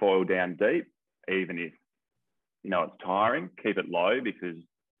the foil down deep, even if, you know, it's tiring. Keep it low, because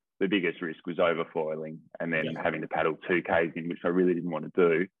the biggest risk was overfoiling and then having to paddle 2Ks in, which I really didn't want to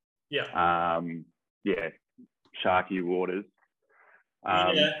do. Yeah. Sharky waters.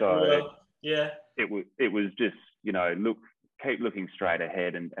 It was just, you know, keep looking straight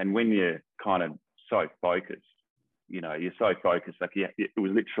ahead, and when you're kind of so focused, you know, you're so focused, like it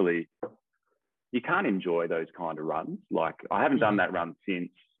was literally, you can't enjoy those kind of runs. Like I haven't done that run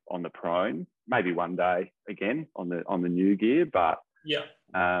since on the prone, maybe one day again on the new gear, but the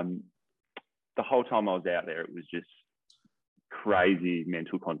whole time I was out there, it was just crazy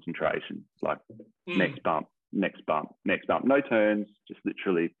mental concentration, like next bump, no turns, just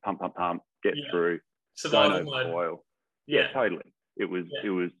literally pump, get through, survival don't overfoil. mode. Yeah, totally. It was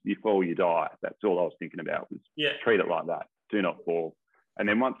you fall, you die. That's all I was thinking about, was treat it like that. Do not fall. And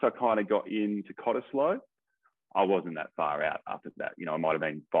then once I kind of got into Cottesloe, I wasn't that far out after that. You know, I might have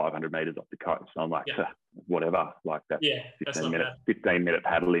been 500 metres off the coast. So I'm like, whatever, like that's 15 minute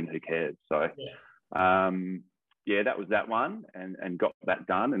paddling, who cares? So, that was that one, and got that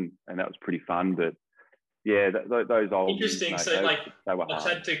done, and that was pretty fun. But yeah, those old interesting. Mate, so they were I hard.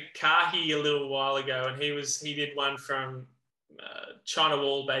 chatted to Kahi a little while ago, and he did one from China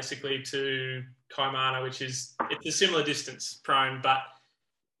Wall basically to Kaimana, which is it's a similar distance prone, but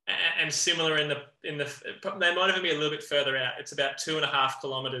and similar in the they might even be a little bit further out. It's about 2.5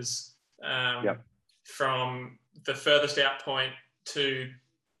 kilometers from the furthest out point to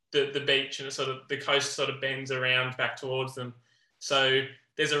the beach, and the coast sort of bends around back towards them. So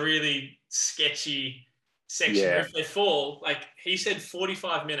there's a really sketchy section where if they fall, like he said,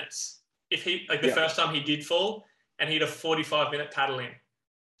 45 minutes. If he the first time he did fall, and he had a 45-minute paddle in.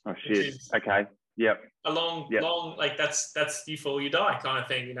 Oh shit! Okay. Yep. A long, like that's you fall, you die kind of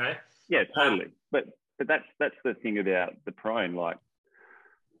thing, you know. Yeah, totally. But that's the thing about the prone. Like,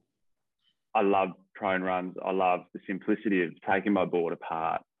 I love prone runs. I love the simplicity of taking my board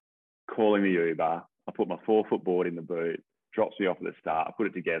apart, calling the Uber. I put my 4-foot board in the boot, drops me off at the start. I put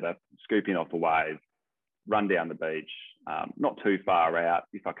it together, scoop in off a wave, run down the beach. Not too far out.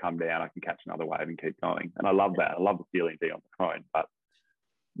 If I come down, I can catch another wave and keep going. And I love that. I love the feeling being on the prone, but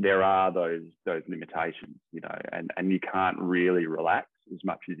there are those limitations, you know, and you can't really relax as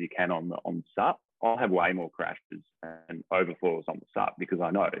much as you can on the SUP. I'll have way more crashes and overfalls on the SUP because I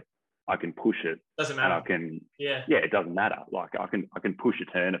know I can push it. Doesn't matter. And I can, it doesn't matter. Like I can push a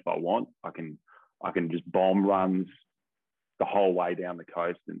turn if I want. I can just bomb runs the whole way down the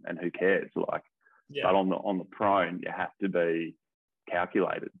coast, and who cares? Like, but on the prone, you have to be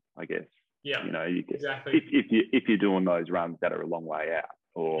calculated, I guess. Yeah, you know, exactly. If you're doing those runs that are a long way out,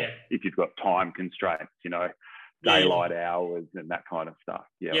 or if you've got time constraints, you know, daylight hours and that kind of stuff.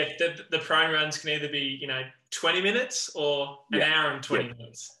 The prone runs can either be, you know, 20 minutes or an hour and 20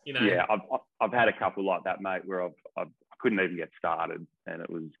 minutes, you know. I've had a couple like that, mate, where I couldn't even get started, and it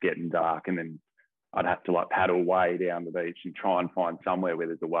was getting dark, and then I'd have to like paddle way down the beach and try and find somewhere where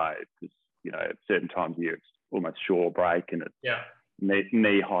there's a wave, because, you know, at certain times of year it's almost shore break, and it's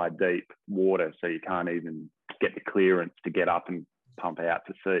knee-high deep water, so you can't even get the clearance to get up and pump out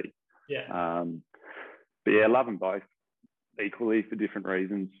to sea. But yeah, love them both. equally for different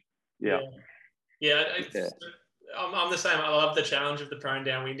reasons. Yeah. Yeah. I'm the same. I love the challenge of the prone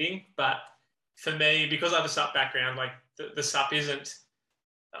downwinding, but for me, because I have a SUP background, like the SUP isn't.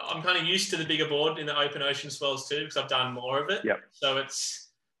 I'm kind of used to the bigger board in the open ocean swells too, because I've done more of it. Yep. So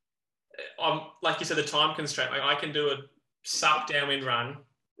I'm like you said, the time constraint. Like I can do a SUP downwind run,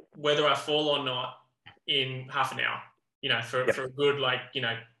 whether I fall or not, in half an hour. For a good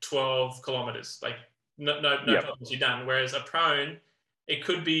 12 kilometers. Like no problems, you're done. Whereas a prone, it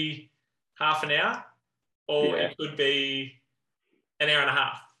could be half an hour, or it could be an hour and a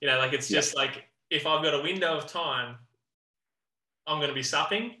half. It's just like if I've got a window of time, I'm going to be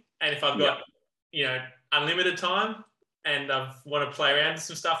supping. And if I've got, unlimited time and I want to play around with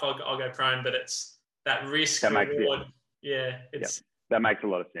some stuff, I'll go prone. But it's that risk reward. That makes a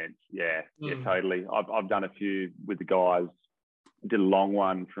lot of sense. Yeah, totally. I've done a few with the guys. Did a long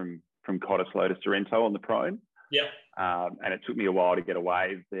one from Cottesloe to Sorrento on the prone. Yeah. And it took me a while to get a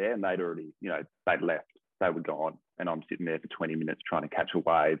wave there, and they'd already, they'd left. They were gone, and I'm sitting there for 20 minutes trying to catch a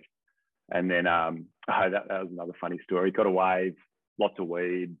wave. And then, that was another funny story. Got a wave, lots of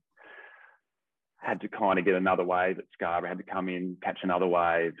weed. Had to kind of get another wave at Scarborough. Had to come in, catch another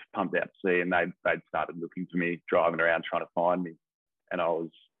wave, pumped out to sea, and they'd started looking for me, driving around trying to find me. And I was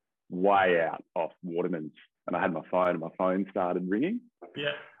way out off Waterman's, and I had my phone, and my phone started ringing.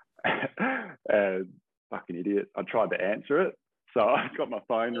 Yeah. Fucking idiot. I tried to answer it. So I got my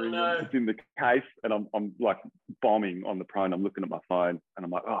phone ringing. No. It's in the case, and I'm like bombing on the prone. I'm looking at my phone, and I'm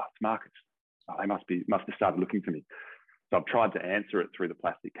like, oh, it's Marcus. Oh, they must have started looking for me. So I've tried to answer it through the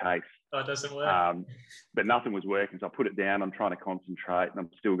plastic case. Oh, it doesn't work. But nothing was working. So I put it down. I'm trying to concentrate, and I'm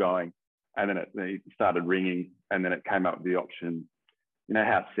still going. And then it started ringing, and then it came up with the option. You know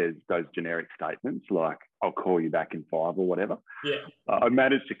how it says those generic statements like, I'll call you back in 5 or whatever? Yeah. I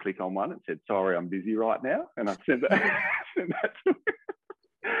managed to click on one. It said, sorry, I'm busy right now. And I sent that, to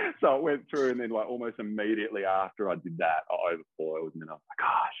So it went through, and then almost immediately after I did that, I overboiled, and then I was like,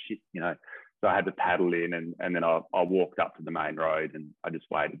 oh, shit, So I had to paddle in, and then I walked up to the main road, and I just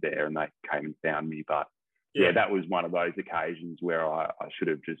waited there, and they came and found me. But that was one of those occasions where I should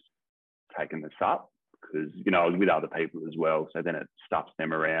have just taken the SUP, because, I was with other people as well. So then it stuffs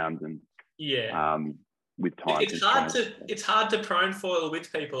them around, and with time. It's hard to prone foil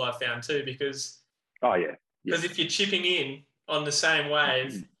with people, I found too, because if you're chipping in on the same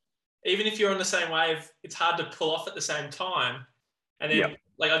wave, even if you're on the same wave, it's hard to pull off at the same time. And then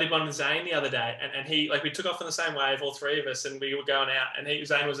I did one with Zane the other day, and he we took off on the same wave, all three of us, and we were going out, and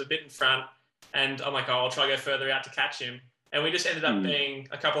Zane was a bit in front, and I'm like, I'll try to go further out to catch him. And we just ended up being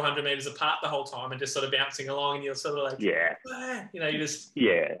a couple 100 meters apart the whole time, and just sort of bouncing along, and you're sort of like, you just...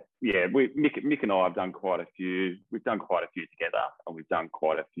 Mick and I have done quite a few. We've done quite a few together, and we've done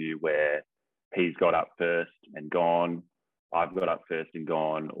quite a few where he's got up first and gone, I've got up first and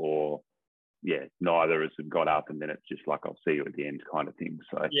gone, or neither of us have got up, and then it's just like, I'll see you at the end kind of thing.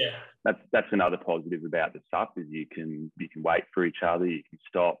 So that's another positive about the SUP, is you can wait for each other, you can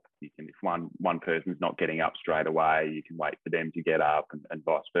stop, you can, if one person's not getting up straight away, you can wait for them to get up, and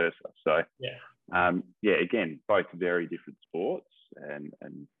vice versa. So again, both very different sports, and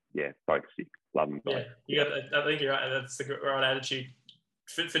both sick. Love them both. I think you're right. That's the right attitude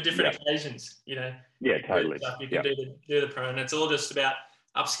for different occasions. Totally. You can do the prone. It's all just about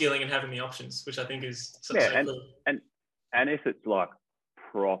upskilling and having the options, which I think is so cool. And if it's like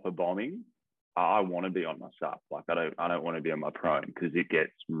proper bombing, I want to be on my SUP. Like I don't want to be on my prone, because it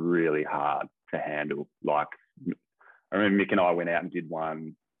gets really hard to handle. Like I remember Mick and I went out and did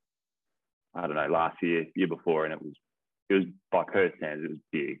one, I don't know, last year before, and it was by Perth standards, it was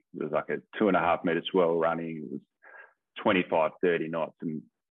big. It was like a 2.5 meter swell running. It was 25, 30 knots, and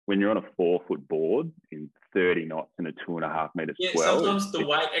when you're on a 4-foot board in 30 knots in a 2.5 meter swell. Sometimes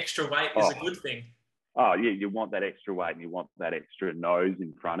the extra weight is a good thing. Oh, yeah, you want that extra weight, and you want that extra nose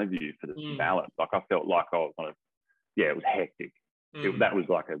in front of you for the balance. Like I felt like I was on it was hectic.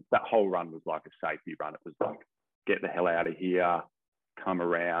 That whole run was like a safety run. It was like, get the hell out of here, come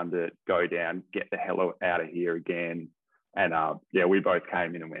around it, go down, get the hell out of here again. And we both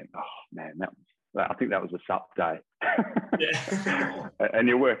came in and went, oh man, I think that was a SUP day. And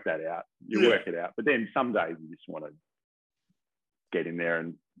you work that out. Work it out. But then some days you just want to get in there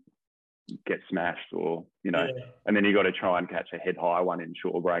and get smashed, or, and then you got to try and catch a head high one in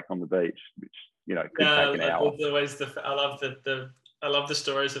shore break on the beach, which, could take an hour. I love the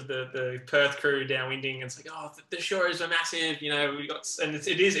stories of the Perth crew downwinding. It's like, oh, the shores are massive. We got, and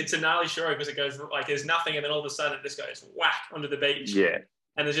it's a gnarly shore, because it goes like there's nothing, and then all of a sudden it just goes whack onto the beach. Yeah.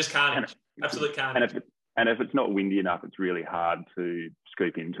 And there's just carnage, absolute carnage. And if it's not windy enough, it's really hard to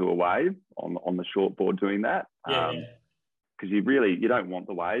scoop into a wave on the short board doing that. because you don't want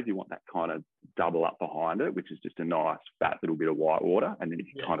the wave. You want that kind of double up behind it, which is just a nice fat little bit of white water. And then if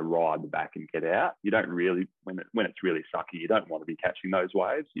you kind of ride the back and get out, you don't really, when it's really sucky, you don't want to be catching those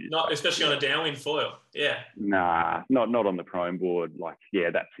waves. Not especially on a downwind foil. Yeah. Nah, not on the prone board. Like, yeah,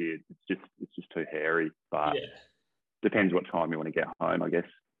 that's it. It's just too hairy. But depends what time you want to get home, I guess.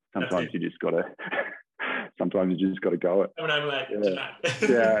 Sometimes you just got to go it. Coming home late tonight.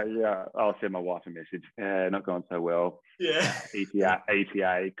 yeah. I'll send my wife a message. Not going so well. Yeah.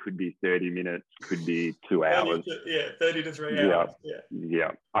 ETA could be 30 minutes, could be 2 hours. 30 to 3 hours.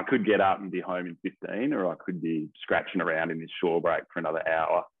 Yeah. I could get up and be home in 15, or I could be scratching around in this shore break for another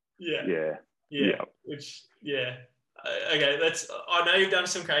hour. Yeah. Okay, I know you've done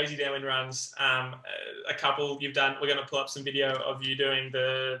some crazy downwind runs. A couple you've done. We're going to pull up some video of you doing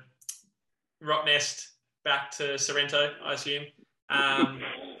the Rottnest back to Sorrento, I assume.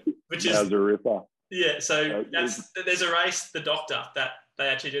 Which is, that was a ripper. Yeah, so there's a race, the Doctor, that they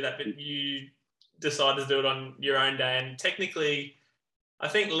actually do that, but you decided to do it on your own day. And technically, I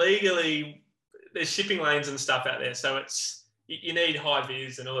think legally, there's shipping lanes and stuff out there, so you need high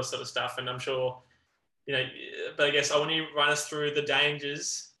vis and all this sort of stuff. And I'm sure, but I guess I want you to run us through the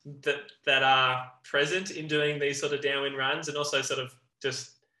dangers that are present in doing these sort of downwind runs, and also sort of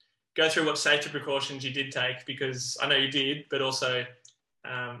just go through what safety precautions you did take, because I know you did, but also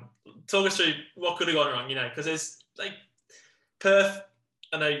talk us through what could have gone wrong, because there's like Perth,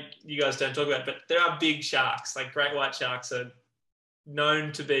 I know you guys don't talk about it, but there are big sharks, like great white sharks are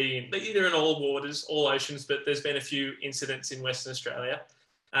known to be they're in all waters, all oceans, but there's been a few incidents in Western Australia.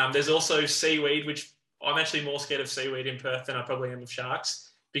 There's also seaweed, which I'm actually more scared of seaweed in Perth than I probably am of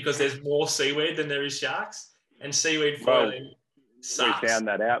sharks, because there's more seaweed than there is sharks, and seaweed foiling sucks. We found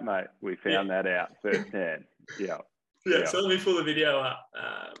that out, mate. We found that out firsthand. Yeah. So let me pull the video up.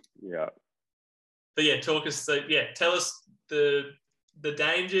 But talk us through. Tell us the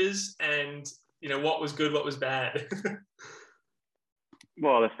dangers and what was good, what was bad.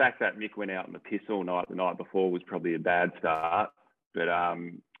 Well, the fact that Mick went out on the piss all night the night before was probably a bad start. But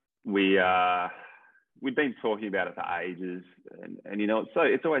we'd been talking about it for ages, and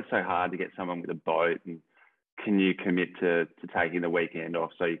it's always so hard to get someone with a boat. And can you commit to taking the weekend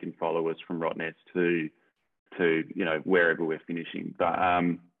off so you can follow us from Rottnest to wherever we're finishing? But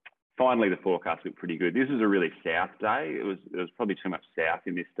finally, the forecast looked pretty good. This was a really south day. It was probably too much south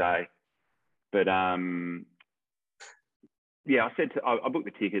in this day. But I booked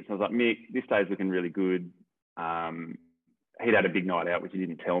the tickets. I was like, Mick, this day's looking really good. He'd had a big night out, which he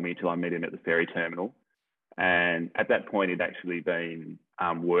didn't tell me till I met him at the ferry terminal. And at that point, he'd actually been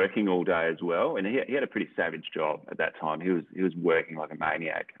working all day as well. And he had a pretty savage job at that time. He was working like a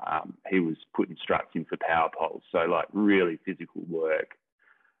maniac. He was putting struts in for power poles, so like really physical work.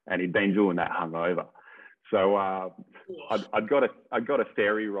 And he'd been doing that hungover. So I'd got a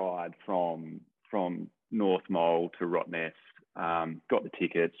ferry ride from North Mole to Rottnest. Got the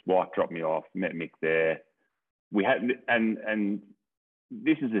tickets. Wife dropped me off. Met Mick there. We had and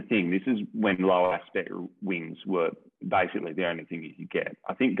this is the thing. This is when low aspect wings were basically the only thing you could get.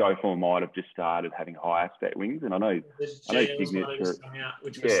 I think GoForm might have just started having high aspect wings, and I know Signature coming out,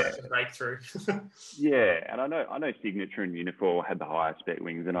 which was such a breakthrough. And I know Signature and Unifor had the high aspect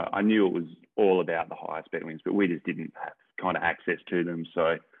wings, and I knew it was all about the high aspect wings, but we just didn't have kind of access to them.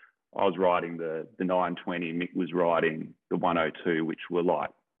 So I was riding the 920. Mick was riding the 102, which were like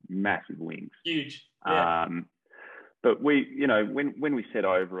massive wings, huge. Yeah. But we, when we set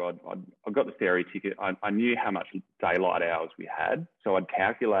over, I got the ferry ticket. I knew how much daylight hours we had. So I'd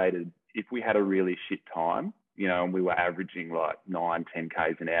calculated if we had a really shit time, and we were averaging like 9, 10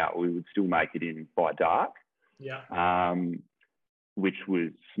 Ks an hour, we would still make it in by dark. Yeah. Which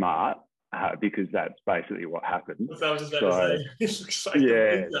was smart because that's basically what happened. That's what I was just about to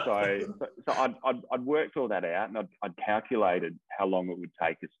say. So I'd worked all that out, and I'd calculated how long it would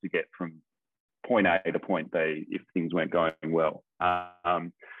take us to get from point A to point B if things weren't going well.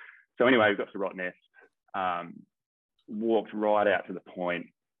 So anyway, we got to Rottnest, walked right out to the point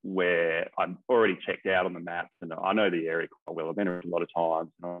where I'd already checked out on the maps, and I know the area quite well. I've been there a lot of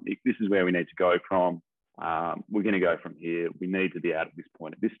times. This is where we need to go from. We're going to go from here. We need to be out at this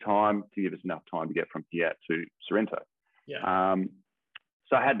point at this time to give us enough time to get from here to Sorrento. Yeah.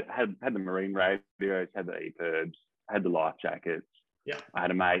 So I had the marine radios, had the EPIRBs, had the life jackets. Yeah. I had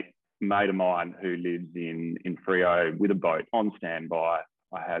a mate of mine who lives in Freo with a boat on standby.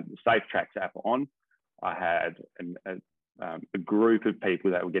 I had the Safe Tracks app on. I had a group of people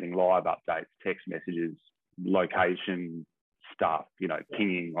that were getting live updates, text messages, location stuff,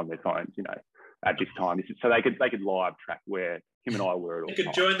 pinging on their phones, at this time. So they could live track where him and I were at all times. You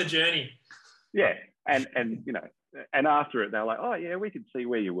could join the journey. Yeah. And and after it, they were like, "Oh yeah, we could see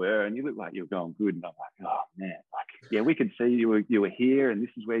where you were, and you look like you were going good." And I'm like, "Oh man, like yeah, we could see you were here, and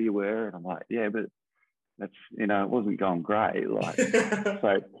this is where you were." And I'm like, "Yeah, but that's it wasn't going great." Like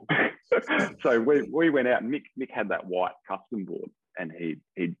so, so we went out. And Mick had that white custom board, and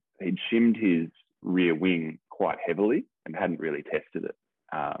he'd shimmed his rear wing quite heavily and hadn't really tested it.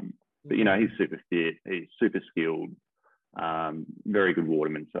 But he's super fit, he's super skilled. Very good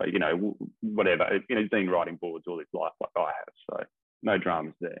waterman. So, whatever, he's been riding boards all his life like I have. So no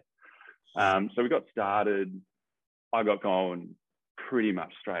dramas there. So we got started. I got going pretty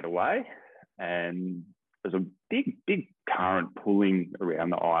much straight away. And there's a big current pulling around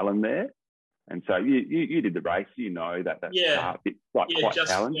the island there. And so you did the race, that start bit's like quite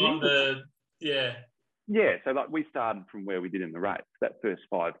challenging. Yeah, so like we started from where we did in the race. That first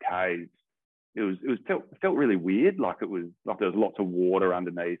 5Ks, it felt really weird. Like it was like there was lots of water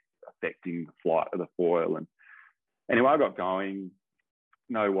underneath affecting the flight of the foil. And anyway, I got going,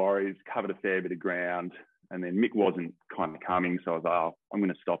 no worries, covered a fair bit of ground. And then Mick wasn't kind of coming, so I was like, oh, I'm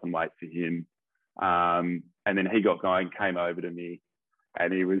going to stop and wait for him. And then he got going, came over to me,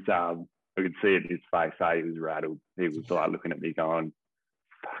 and he was, I could see it in his face, he was rattled. He was like looking at me going,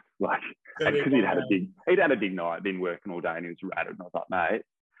 fuck, like, because he'd had a big night, been working all day, and he was rattled. And I was like, mate,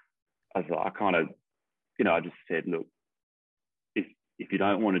 I kind of, I just said, look, if you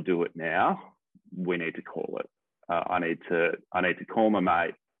don't want to do it now, we need to call it. I need to call my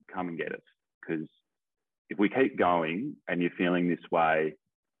mate, come and get us, because if we keep going and you're feeling this way,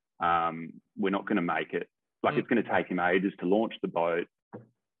 we're not going to make it. Like it's going to take him ages to launch the boat,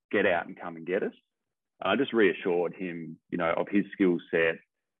 get out and come and get us. And I just reassured him, of his skill set,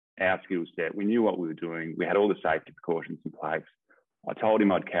 our skill set. We knew what we were doing. We had all the safety precautions in place. I told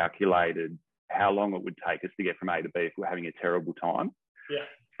him I'd calculated how long it would take us to get from A to B if we're having a terrible time. Yeah.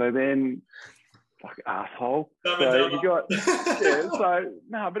 So then, like asshole. So he got,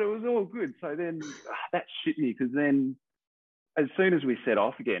 but it was all good. So then that shit me, because then as soon as we set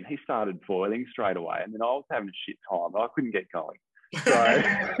off again, he started foiling straight away, and then I was having a shit time. I couldn't get going. So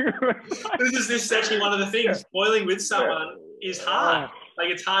this is actually one of the things. Foiling with someone is hard. Like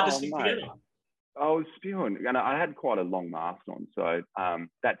it's hard to stick together. I was spewing, and I had quite a long mast on, so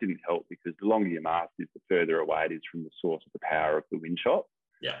that didn't help, because the longer your mast is, the further away it is from the source of the power of the wind shot.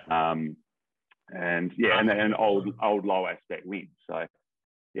 Yeah. And an old low aspect wind. So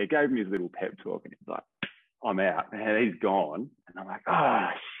yeah, gave him his little pep talk, and he's like, I'm out, and he's gone. And I'm like, oh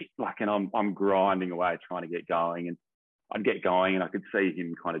shit, like, and I'm grinding away trying to get going, and I'd get going and I could see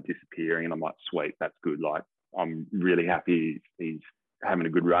him kind of disappearing, and I'm like, sweet, that's good. Like, I'm really happy he's having a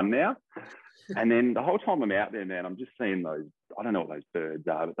good run now. And then the whole time I'm out there, man, I'm just seeing those, I don't know what those birds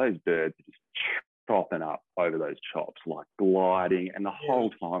are, but those birds are just chopping up over those chops, like gliding. And the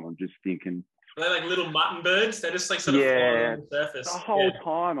whole time I'm just thinking, are they like little mutton birds? They're just like sort of flying on the surface. The whole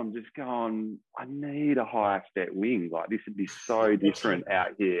time I'm just going, I need a higher spec wing. Like this would be so different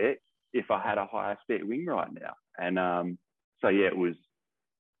out here if I had a higher spec wing right now. And so yeah,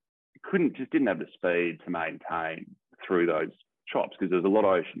 didn't have the speed to maintain through those chops, because there's a lot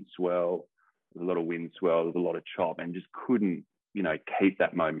of ocean swell, there's a lot of wind swell, there's a lot of chop, and just couldn't, keep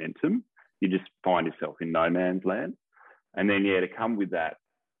that momentum. You just find yourself in no man's land. And then to come with that,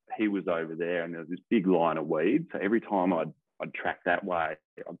 he was over there and there was this big line of weed. So every time I'd track that way,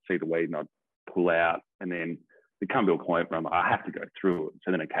 I'd see the weed and I'd pull out, and then there'd come to a point where I'm like, I have to go through it.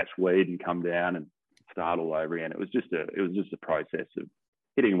 So then I'd catch weed and come down and start all over again. It was just a process of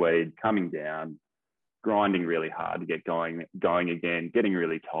hitting weed, coming down, grinding really hard to get going again, getting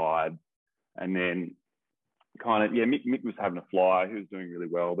really tired. And then Mick was having a fly. He was doing really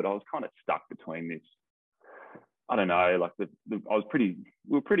well, but I was kind of stuck between this. I don't know, like we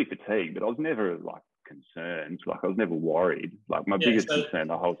were pretty fatigued, but I was never like concerned. Like I was never worried. Like my biggest concern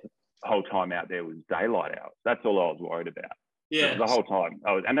the whole time out there was daylight hours. That's all I was worried about. Yeah. The whole time.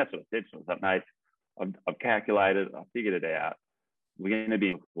 And that's what I said to him. I was like, mate, I've calculated, I figured it out. We're going to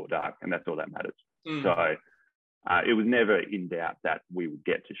be in before dark, and that's all that matters. So it was never in doubt that we would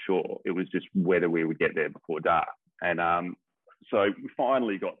get to shore. It was just whether we would get there before dark. And so we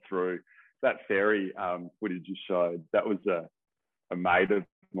finally got through. That ferry footage you showed, that was a mate of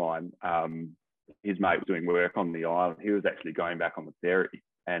mine. His mate was doing work on the island. He was actually going back on the ferry,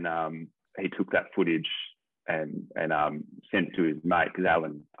 and he took that footage and sent it to his mate, because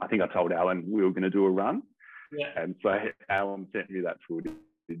Alan, I think I told Alan we were going to do a run. Yeah. And so Alan sent me that footage,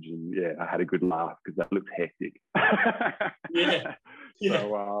 and I had a good laugh because that looked hectic. Yeah.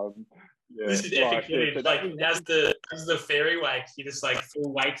 So, this is epic footage. As the ferry wakes, you're just like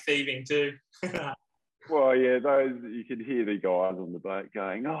full wake thieving too. Well, yeah, those you could hear the guys on the boat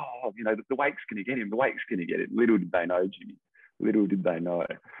going, "Oh, you know, the wake's going to get him. The wake's going to get him." Little did they know, Jimmy. Little did they know.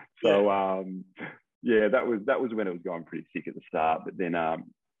 So, yeah, that was when it was going pretty thick at the start. But then,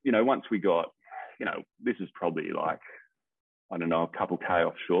 you know, once we got, you know, this is probably like, I don't know, a couple K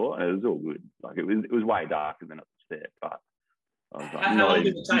offshore, and it was all good. Like it was way darker than it was there, but I was like, how long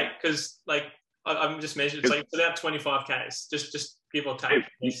did it take? Because like I'm just measured. It's like about 25 Ks, just give or take.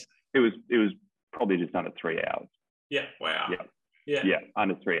 It was probably just under 3 hours. Yeah. Wow. Yeah,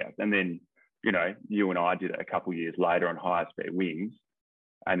 under 3 hours. And then, you know, you and I did it a couple of years later on higher spec wings,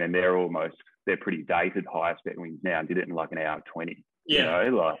 and then they're pretty dated higher spec wings now, and did it in like an hour 20. Yeah.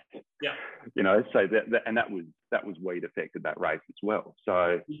 You know, like, you know, so that was weed affected that race as well.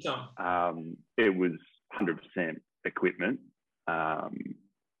 So it was 100% equipment.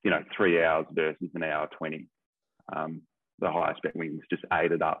 You know, 3 hours versus an hour 20. The higher spec wings just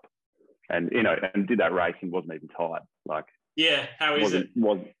ate it up, and you know, and did that race and wasn't even tired. Like, yeah, how is it?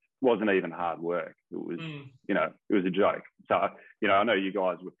 Wasn't even hard work. It was, you know, it was a joke. So, you know, I know you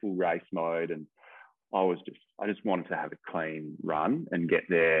guys were full race mode, and I just wanted to have a clean run and get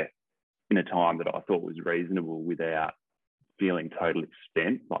there in a time that I thought was reasonable without feeling totally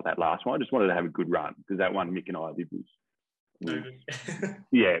spent like that last one. I just wanted to have a good run, because that one Mick and I did was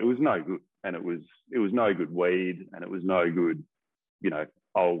yeah, it was no good. And it was no good weed, and it was no good, you know,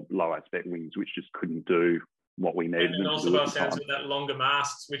 old lower spec wings, which just couldn't do what we needed. And also by the sounds of that longer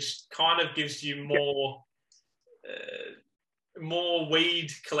masts, which kind of gives you more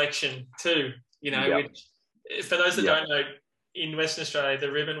weed collection too, you know, which for those that don't know, in Western Australia,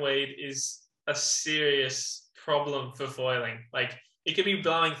 the ribbon weed is a serious problem for foiling. Like it could be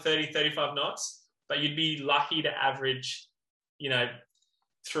blowing 30, 35 knots, but you'd be lucky to average, you know,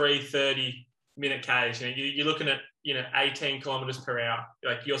 3:30-minute Ks. You know, you're looking at, you know, 18 kilometers per hour.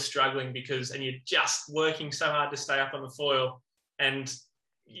 Like you're struggling and you're just working so hard to stay up on the foil, and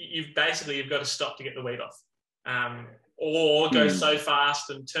you've got to stop to get the weed off, or go so fast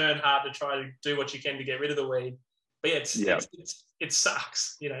and turn hard to try to do what you can to get rid of the weed. But it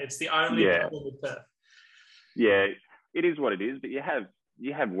sucks. You know, it's the only problem with Perth. Yeah, it is what it is. But you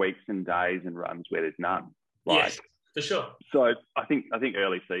have weeks and days and runs where there's none. Like, yes, for sure. So I think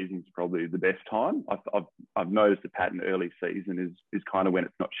early season is probably the best time. I've noticed a pattern. Early season is kind of when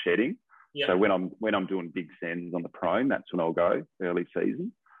it's not shedding. Yeah. So when I'm doing big sends on the prone, that's when I'll go early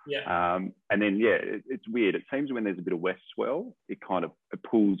season. Yeah. And then it's weird. It seems when there's a bit of west swell, it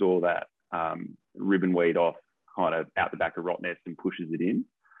pulls all that ribbon weed off kind of out the back of Rottnest and pushes it in.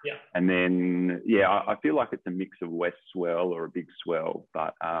 Yeah. And then I feel like it's a mix of west swell or a big swell,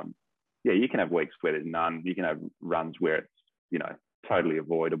 but you can have weeks where there's none. You can have runs where it's, you know, totally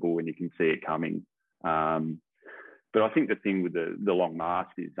avoidable and you can see it coming. But I think the thing with the long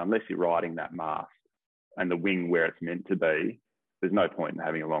mast is, unless you're riding that mast and the wing where it's meant to be, there's no point in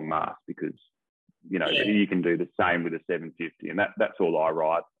having a long mast, because, you know, you can do the same with a 750, and that's all I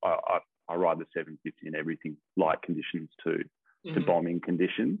ride. I ride the 750 in everything, light conditions to bombing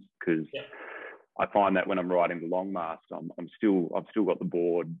conditions, because I find that when I'm riding the long mast, I've still got the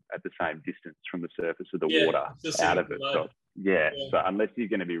board at the same distance from the surface of the water out of it. So, so unless you're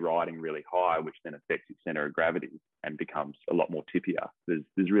going to be riding really high, which then affects your center of gravity and becomes a lot more tippier,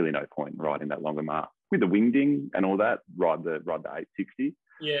 there's really no point in riding that longer mast. With the wingding and all that, ride the 860.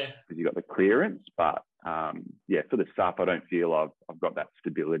 Yeah, because you got the clearance. But for the SUP, I don't feel I've got that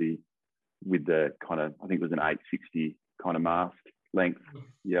stability with the kind of, I think it was an 860 kind of mast length.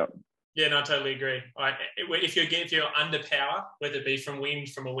 Yeah. Yeah, no, I totally agree. If you're under power, whether it be from wind,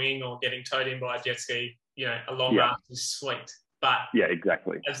 from a wing, or getting towed in by a jet ski, you know, a long mast is sweet. But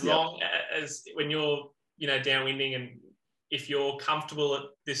exactly. As long as when you're, you know, downwinding, and if you're comfortable at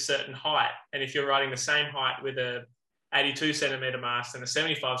this certain height, and if you're riding the same height with a 82 centimetre mast and a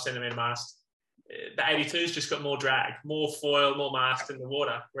 75 centimetre mast, the 82's just got more drag, more foil, more mast in the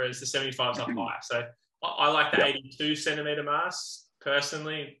water, whereas the 75's up higher. So I like the 82 centimetre mast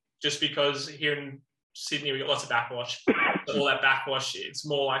personally, just because here in Sydney, we've got lots of backwash. So all that backwash, it's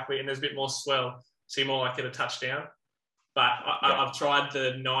more likely, and there's a bit more swell, so you're more likely to touch down. But I've tried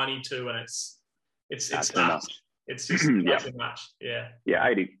the 92, and it's tough. It's just too much. Yeah. Yeah,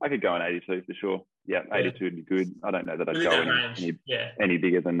 80. I could go on 82 for sure. Yeah, 82 would be good. I don't know that I'd go any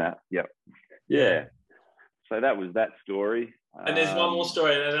bigger than that. Yep. Yeah. So that was that story. And there's one more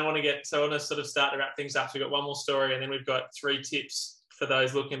story, and I want to sort of start to wrap things up. So we've got one more story, and then we've got 3 tips for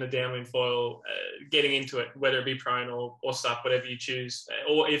those looking to downwind foil, getting into it, whether it be prone or SUP, whatever you choose,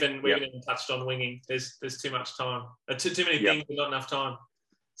 or even we haven't even touched on winging. There's too much time, too many things, but not enough time.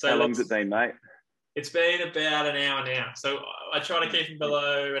 So how long's it been, mate? It's been about an hour now. So I try to keep it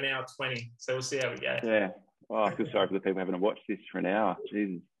below an hour 20. So we'll see how we go. Yeah. Oh, I feel sorry for the people who haven't watched this for an hour.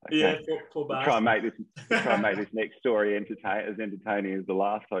 Jesus. Okay. Yeah, poor we'll try and make this next story as entertaining as the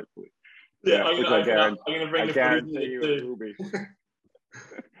last, hopefully. Yeah, I'm going to bring the footage in you too. it will be.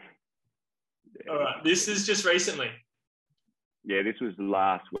 All right. This is just recently. Yeah, this was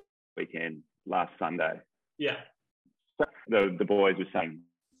last weekend, last Sunday. Yeah. The boys were saying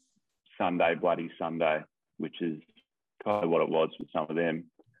Sunday, bloody Sunday, which is kind of what it was for some of them.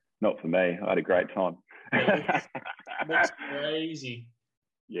 Not for me. I had a great time. Yeah, that's crazy.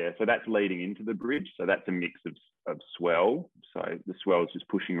 Yeah, so that's leading into the bridge. So that's a mix of swell. So the swell's just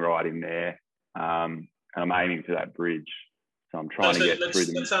pushing right in there. And I'm aiming for that bridge. So I'm trying to get through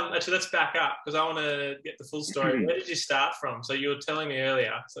them. Actually, let's back up because I want to get the full story. Where did you start from? So you were telling me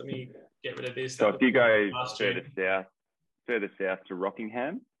earlier. So let me get rid of this. So if you go further south to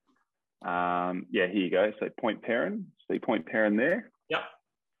Rockingham, here you go. So Point Perrin. See Point Perrin there? Yep.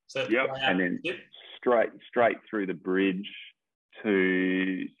 So and then straight through the bridge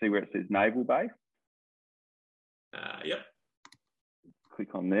to see where it says Naval Base. Yep.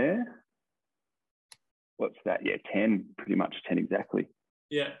 Click on there. What's that? Yeah, 10, pretty much 10 exactly.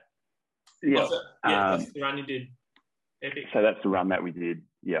 Yeah. Yeah. That's the run you did. Epic. So that's the run that we did.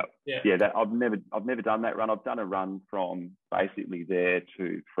 Yeah. Yeah. That I've never done that run. I've done a run from basically there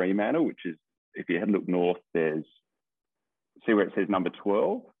to Fremantle, which is, if you had a look north, see where it says number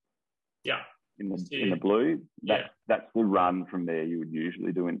 12. Yeah. In the blue. That's the run from there you would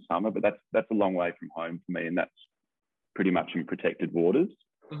usually do in summer, but that's a long way from home for me, and that's pretty much in protected waters.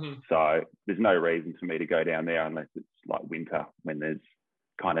 Mm-hmm. So there's no reason for me to go down there unless it's like winter when there's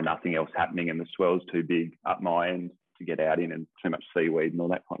kind of nothing else happening and the swell's too big up my end to get out in and too much seaweed and all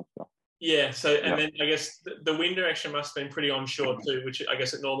that kind of stuff. Yeah. So, and then I guess the wind direction must have been pretty onshore too, which I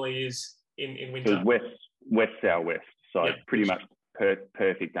guess it normally is in winter. It was west southwest. So pretty much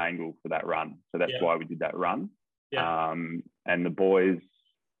perfect angle for that run. So that's why we did that run. Yeah. And the boys,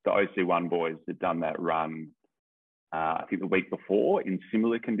 the OC1 boys had done that run, I think the week before in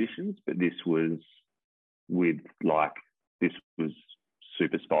similar conditions, but this was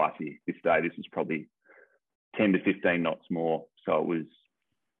super spicy this day. This was probably 10 to 15 knots more. So it was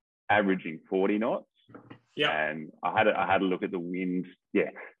averaging 40 knots. Yeah. And I had a look at the wind. Yeah.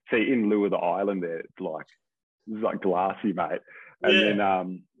 See, in lieu of the island there, it's like glassy, mate. And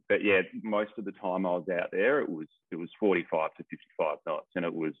then, but yeah, most of the time I was out there, it was 45 to 55 knots, and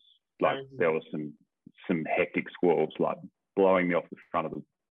it was like there was some hectic squalls like blowing me off the front of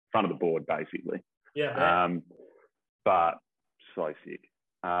the board, basically. Yeah. But so sick.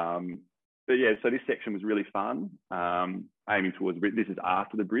 But yeah, so this section was really fun. Aiming towards this is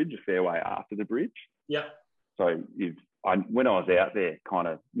after the bridge, a fair way after the bridge. Yeah. So when I was out there, kind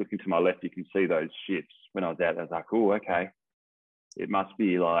of looking to my left, you can see those ships. When I was out there, I was like, oh, okay. It must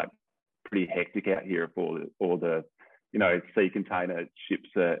be like pretty hectic out here if all the sea container ships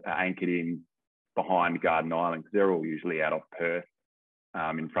are anchored in behind Garden Island, because they're all usually out of Perth,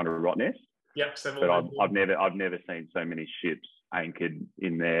 in front of Rottnest. Yep. But I've never seen so many ships anchored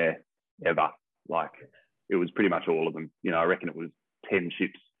in there ever. Like, it was pretty much all of them. I reckon it was 10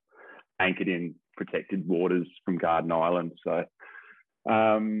 ships anchored in protected waters from Garden Island. So,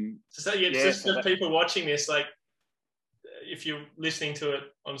 just for people watching this, like, if you're listening to it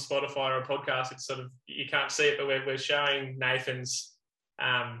on Spotify or a podcast, it's sort of, you can't see it, but we're showing Nathan's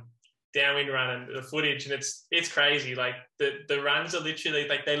downwind run and the footage, and it's crazy. Like the runs are literally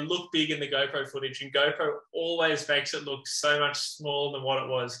like, they look big in the GoPro footage, and GoPro always makes it look so much smaller than what it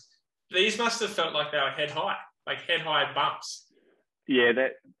was. These must have felt like they were head high bumps. Yeah,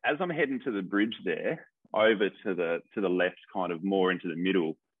 that as I'm heading to the bridge there, over to the left, kind of more into the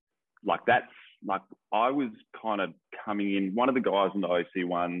middle, like that's like I was kind of coming in. One of the guys in the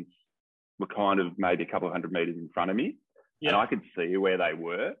OC1s were kind of maybe a couple of 100 meters in front of me, and I could see where they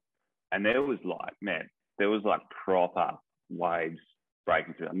were. And there was like proper waves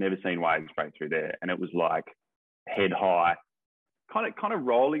breaking through. I've never seen waves break through there, and it was like head high, kind of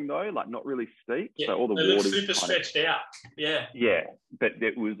rolling though, like not really steep. Yeah, so all the water super stretched out. Yeah. Yeah, but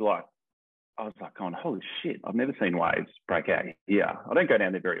it was like, I was like, going, holy shit! I've never seen waves break out here. I don't go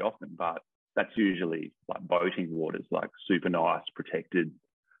down there very often, but that's usually like boating waters, like super nice, protected.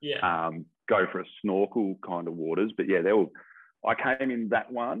 Yeah. Go for a snorkel kind of waters, but yeah, I came in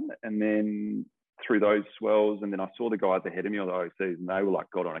that one, and then through those swells, and then I saw the guys ahead of me on the OCs, and they were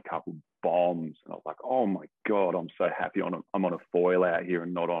like got on a couple bombs, and I was like, oh my god, I'm so happy I'm on a foil out here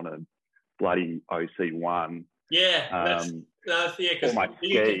and not on a bloody OC1. Yeah, because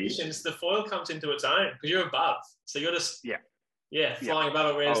bigger conditions, the foil comes into its own because you're above, so you're just Yeah, flying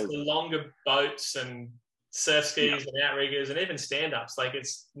above it, whereas the longer boats and surf skis and outriggers and even stand-ups, like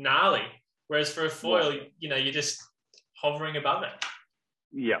it's gnarly. Whereas for a foil, you're just hovering above it.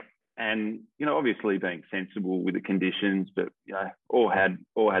 Yeah. And, obviously being sensible with the conditions, but, all had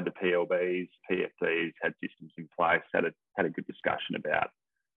the PLBs, PFDs, had systems in place, had a good discussion about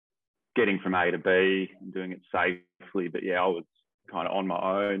getting from A to B and doing it safely. But I was kind of on my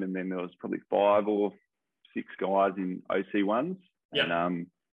own, and then there was probably 5 or 6 guys in OC1s. Yep. And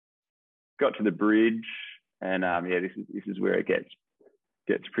got to the bridge, and this is where it gets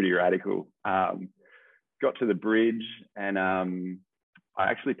pretty radical. Got to the bridge, and I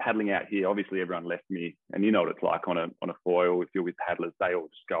actually paddling out here. Obviously, everyone left me, and you know what it's like on a foil. If you're with paddlers, they all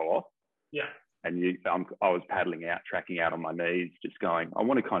just go off. Yeah. And I was paddling out, tracking out on my knees, just going, I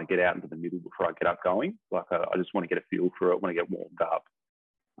want to kind of get out into the middle before I get up going. Like I just want to get a feel for it, want to get warmed up.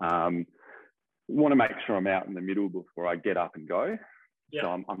 Want to make sure I'm out in the middle before I get up and go. Yeah.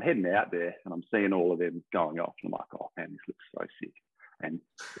 So I'm heading out there, and I'm seeing all of them going off. And I'm like, oh man, this looks so sick. And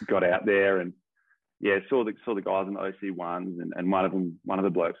got out there, and saw the guys in the OC1s, and one of the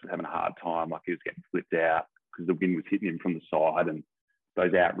blokes was having a hard time, like he was getting flipped out because the wind was hitting him from the side, and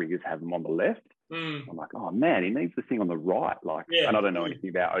those outriggers have him on the left. I'm like, oh man, he needs the thing on the right. Like, and I don't know anything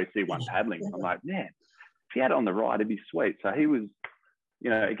about OC1 paddling. I'm like, man, if he had it on the right, it'd be sweet. So he was,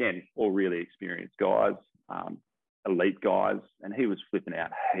 again, all really experienced guys, elite guys, and he was flipping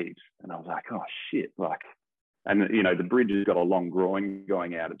out heaps. And I was like, oh shit, like, and the bridge has got a long groin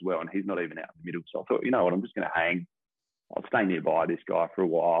going out as well, and he's not even out in the middle. So I thought, you know what, I'm just going to hang. I'll stay nearby this guy for a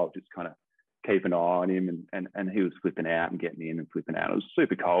while, just kind of keep an eye on him. And he was flipping out and getting in and flipping out. It was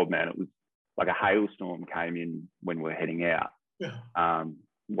super cold, man. It was like a hailstorm came in when we were heading out. Yeah.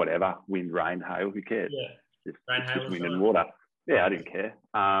 Whatever, wind, rain, hail, who cares? Yeah. Just wind and water. Yeah, I didn't care.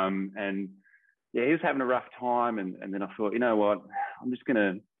 And he was having a rough time. And then I thought, you know what, I'm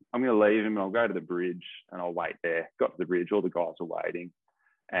going to leave him, and I'll go to the bridge and I'll wait there. Got to the bridge, all the guys are waiting.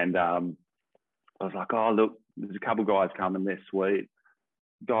 And I was like, oh, look, there's a couple guys coming, they're sweet.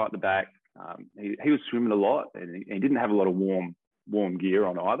 Guy at the back, he was swimming a lot, and he didn't have a lot of warm gear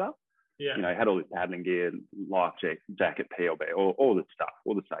on either. Yeah. He had all his paddling gear, life jacket, PLB, all the stuff,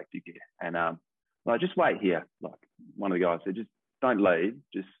 all the safety gear. And just wait here. Like one of the guys said, just don't leave.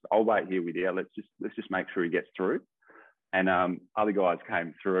 I'll wait here with you. Let's just make sure he gets through. And other guys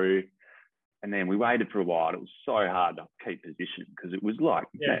came through, and then we waited for a while. It was so hard to keep position because it was like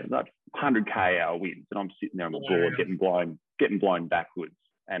 100k/hour winds, and I'm sitting there on the board getting blown backwards.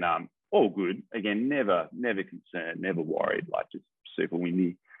 And all good. Again, never concerned, never worried. Like just super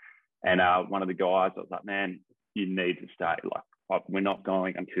windy. And one of the guys, I was like, man, you need to stay. Like we're not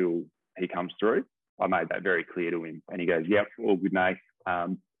going until he comes through. I made that very clear to him, and he goes, yep, all good, mate.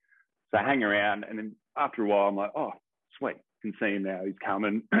 So I hang around, and then after a while, I'm like, oh, sweet, can see him now. He's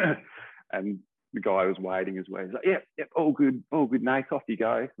coming, and the guy was waiting as well. He's like, yep, all good, Nate. Off you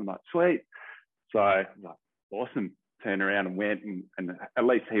go. I'm like, sweet. So I'm like, awesome. Turned around and went, and at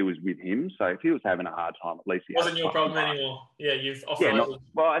least he was with him. So if he was having a hard time, at least he wasn't your problem anymore. Yeah, you've offloaded.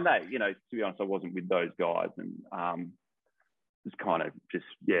 Well, and they, to be honest, I wasn't with those guys, and just kind of just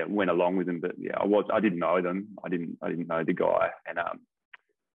went along with them. But I didn't know them. I didn't know the guy, and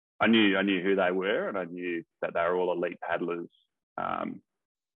I knew who they were, and I knew that they were all elite paddlers.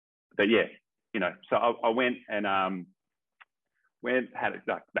 But so I went and had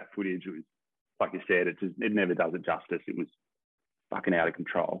that footage. It was, like you said, it never does it justice. It was fucking out of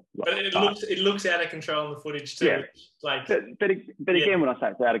control. But it looks out of control in the footage too. Yeah. Like, but again, when I say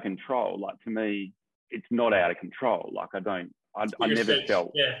it's out of control, like to me, it's not out of control. Like I never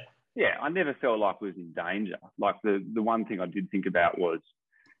felt. Yeah, I never felt like we was in danger. Like the one thing I did think about was,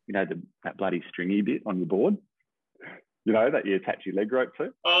 that bloody stringy bit on your board. That you attach your leg rope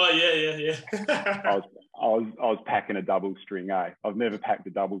to. Oh yeah. I was packing a double string. I've never packed a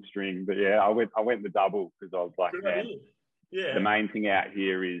double string, but I went the double because I was like, man, the main thing out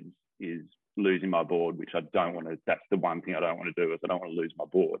here is losing my board, which I don't want to. That's the one thing I don't want to do, is I don't want to lose my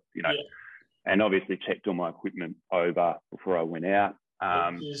board. And obviously checked all my equipment over before I went out.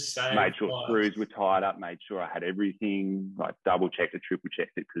 Made sure screws were tied up, made sure I had everything, like double checked it, triple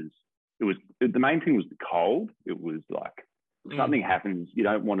checked it, because the main thing was the cold. It was like, if something happens, you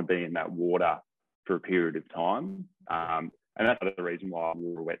don't want to be in that water for a period of time. And that's the reason why I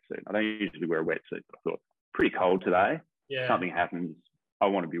wore a wetsuit. I don't usually wear a wetsuit, but I thought, pretty cold today. Yeah. Something happens, I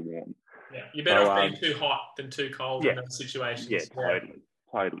want to be warm. Yeah. You're better off being too hot than too cold in those situations. Yeah,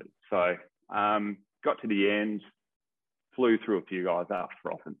 totally. So got to the end, flew through a few guys after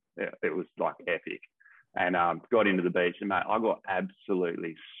frothing. Yeah, it was like epic. And got into the beach, and mate, I got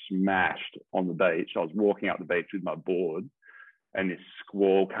absolutely smashed on the beach. I was walking up the beach with my board, and this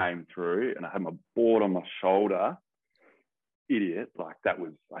squall came through, and I had my board on my shoulder. Idiot, like I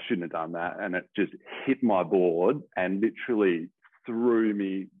shouldn't have done that, and it just hit my board and literally threw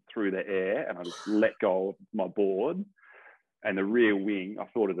me through the air, and I just let go of my board, and the rear wing, I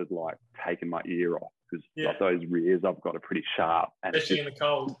thought it had like taken my ear off, because like those rears I've got are pretty sharp, and especially in the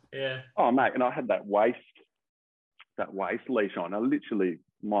cold. Yeah. Oh mate, and I had that waist leash on. I literally,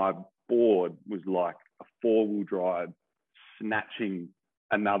 my board was like a 4-wheel drive snatching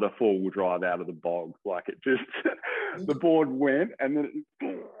another 4-wheel drive out of the bog. Like it just, the board went, and then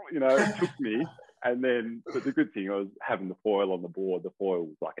it took me. And then, but the good thing, I was having the foil on the board. The foil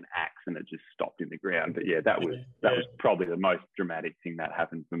was like an axe, and it just stopped in the ground. But yeah, that was probably the most dramatic thing that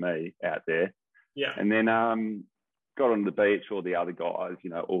happened for me out there. Yeah. And then got on the beach, all the other guys,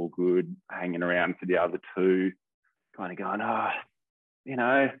 all good, hanging around for the other two, kind of going,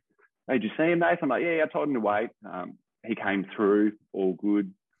 hey, did you see him, Nathan? I'm like, yeah, I told him to wait. He came through, all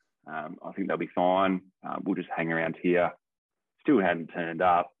good. I think they'll be fine. We'll just hang around here. Still hadn't turned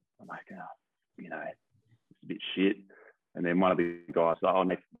up. I'm like, it's a bit shit. And then one of the guys,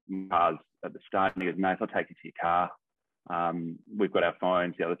 Nathan, cars at the start, and he goes, Nathan, I'll take you to your car. We've got our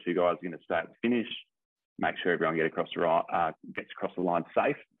phones. The other two guys are going to stay at the finish. Make sure everyone gets across the line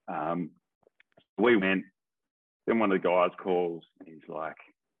safe. We went. Then one of the guys calls. He's like,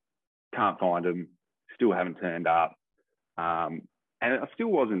 can't find them. Still haven't turned up. And I still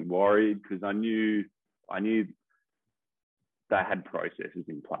wasn't worried, because I knew they had processes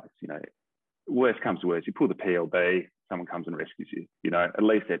in place. Worst comes to worst, you pull the PLB, someone comes and rescues you. At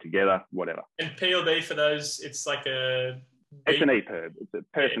least they're together, whatever. And PLB, for those, it's like it's an EPIRB. It's a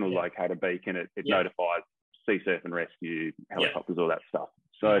personal locator beacon. It notifies sea surf and rescue, helicopters, all that stuff.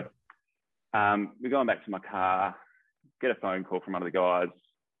 So we're going back to my car, get a phone call from one of the guys.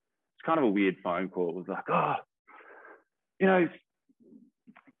 It's kind of a weird phone call. It was like,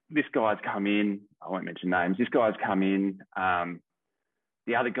 this guy's come in. I won't mention names. This guy's come in.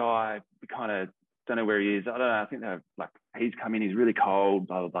 The other guy, we kind of don't know where he is. I don't know. I think they're like, he's come in. He's really cold,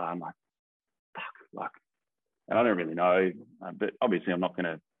 blah, blah, blah. I'm like, fuck. And I don't really know. But obviously, I'm not going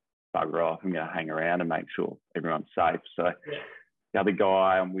to bugger off. I'm going to hang around and make sure everyone's safe. So the other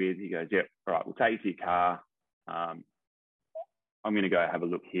guy I'm with, he goes, yep, all right, we'll take you to your car. I'm going to go have a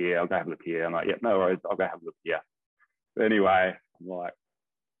look here. I'll go have a look here. I'm like, yep, no worries. I'll go have a look here. But anyway, I'm like,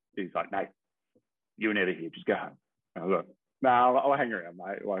 he's like, Nate, you were never here. Just go home. And I was like, no, I'll hang around,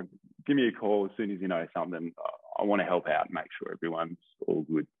 mate. Like, give me a call as soon as you know something. I want to help out and make sure everyone's all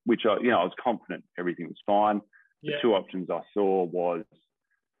good. Which I was confident everything was fine. The two options I saw was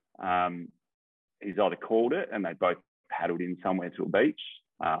he's either called it and they both paddled in somewhere to a beach,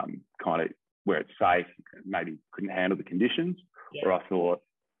 kind of where it's safe, maybe couldn't handle the conditions, or I thought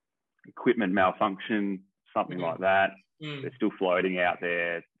equipment malfunction, something like that. They're still floating out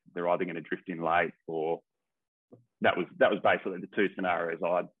there. They're either going to drift in late, or that was basically the two scenarios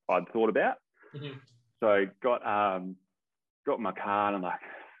I'd thought about. So got my car, and I'm like,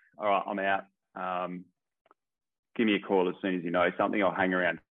 all right, I'm out. Give me a call as soon as you know something. I'll hang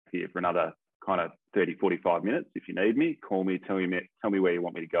around here for another kind of 30, 45 minutes. If you need me, call me, tell me where you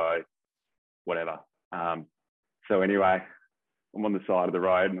want me to go, whatever. So anyway, I'm on the side of the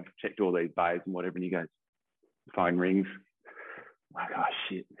road, and I've checked all these bays and whatever, and he goes, the phone rings. I'm like, oh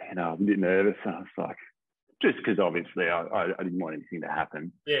shit, I'm a bit nervous. And I was like, just because obviously I didn't want anything to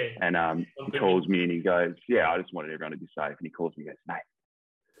happen. Yeah. And he calls me and he goes, yeah, I just wanted everyone to be safe. And he calls me and goes, mate,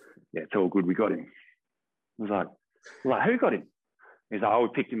 yeah, it's all good. We got him. I was like, who got him? He's like, oh, we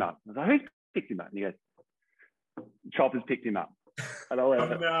picked him up. I was like, who's picked him up? And he goes, Chopper's picked him up. And I went,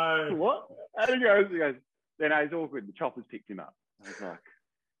 oh, no. What? And he goes, no, it's all good. The Chopper's picked him up. I was like,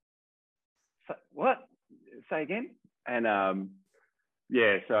 so, what? Say again? And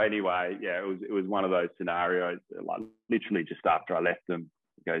so anyway, it was one of those scenarios, like literally just after I left them.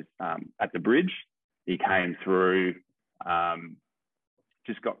 He goes, at the bridge, he came through,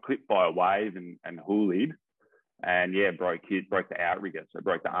 just got clipped by a wave and hoolied, and broke the outrigger, so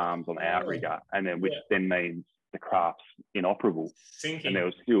broke the arms on the outrigger, and then which then means the craft's inoperable. Sinking. And there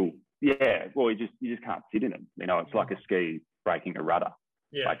was still, you just can't sit in it. It's like a ski breaking a rudder.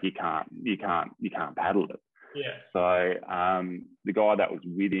 Yeah. Like you can't paddle it. Yeah. So the guy that was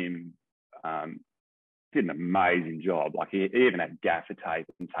with him did an amazing job. Like he even had gaffer tape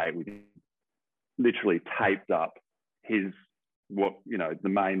and tape with him, literally taped up the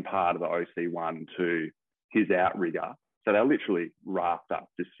main part of the OC1 to his outrigger. So they're literally raft up,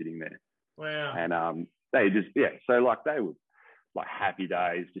 just sitting there. Wow. And they just, so like they were like happy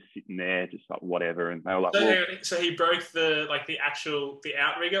days, just sitting there, just like whatever. And they were like, so he broke the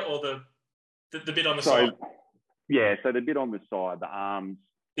outrigger or the bit on the side? Yeah, so the bit on the side, the arms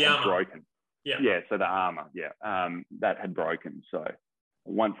had broken. Yeah, so the armour, that had broken. So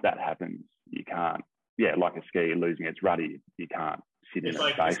once that happens, you can't, like a ski losing its rudder, you can't sit in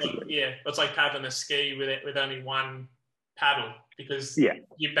it, basically. It's like paddling a ski with only one paddle, because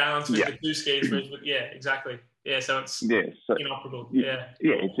you balance with the two skis. Exactly. Yeah, so it's inoperable.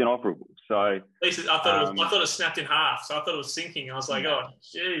 It's inoperable. So at least I thought it snapped in half. So I thought it was sinking. I was like, oh,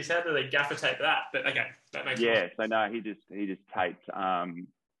 geez, how do they gaffer tape that? But okay, that makes sense. So no, he just taped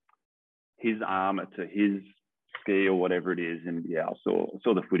his armour to his ski or whatever it is, and I saw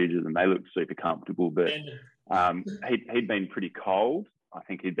the footage of them. They looked super comfortable, but he'd been pretty cold. I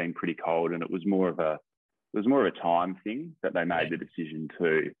think he'd been pretty cold, and it was more of a time thing that they made the decision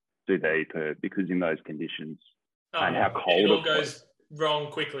to do the EPIRB, because in those conditions and how cold it all goes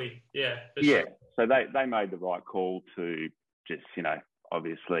wrong quickly. Sure. So they made the right call to just,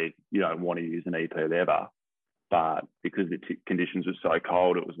 obviously you don't want to use an EPIRB ever, but because the conditions were so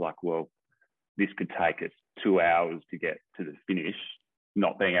cold, it was like, well, this could take us 2 hours to get to the finish,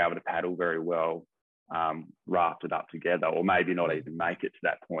 not being able to paddle very well, rafted up together, or maybe not even make it to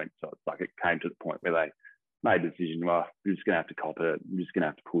that point. So it's like it came to the point where they made the decision, well, we're just going to have to cop it. I'm just going to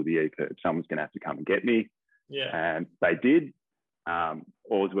have to pull the EPIRB. Someone's going to have to come and get me. And they did.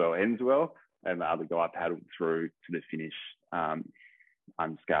 All's well, ends well. And the other guy paddled through to the finish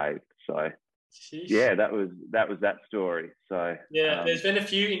unscathed. So, that was that story. So there's been a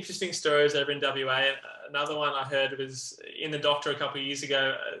few interesting stories over in WA. Another one I heard was in the Doctor a couple of years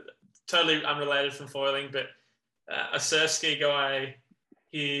ago, totally unrelated from foiling, but a surf ski guy,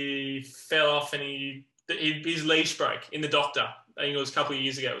 he fell off and his leash broke in the Doctor. I think it was a couple of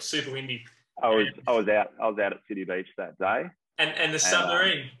years ago. It was super windy. I was out at City Beach that day. And the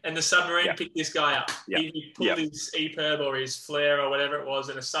submarine picked this guy up. He pulled his EPIRB or his flare or whatever it was,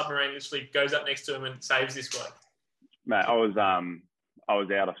 and a submarine literally goes up next to him and saves this bloke. Mate, I was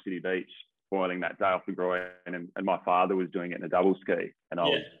out off City Beach foiling that day off the groin, and my father was doing it in a double ski, and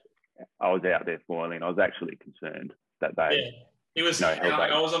I was out there foiling. I was actually concerned that day. It was.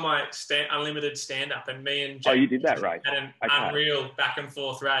 I was on my unlimited stand up, and me and Jake you did that race. Had an unreal back and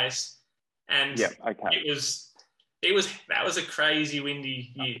forth race, and it was that was a crazy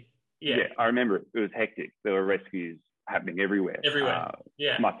windy year. Yeah, I remember it. It was hectic. There were rescues happening everywhere.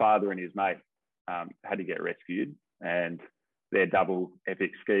 My father and his mate had to get rescued, and their double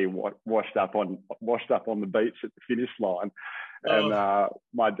epic ski washed up on the beach at the finish line. And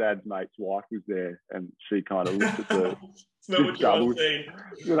my dad's mate's wife was there, and she kind of looked at the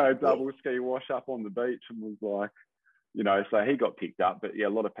double ski wash up on the beach and was like, so he got picked up. But a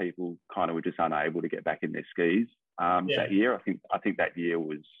lot of people kind of were just unable to get back in their skis that year. I think that year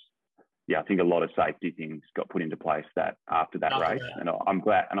was, I think a lot of safety things got put into place after that race, and I'm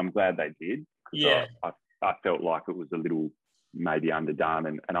glad they did. I felt like it was a little maybe underdone,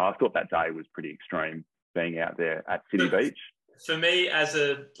 and I thought that day was pretty extreme being out there at City Beach. For me, as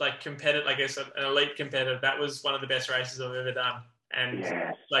a competitor, I guess an elite competitor, that was one of the best races I've ever done. And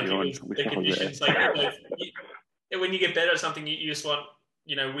it was the conditions. When you get better at something, you just want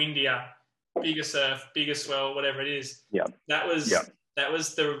windier, bigger surf, bigger swell, whatever it is. That was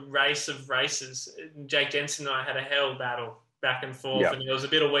the race of races. Jake Jensen and I had a hell battle back and forth, and there was a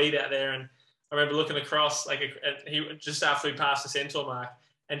bit of weed out there. And I remember looking across, he just after we passed the centaur mark,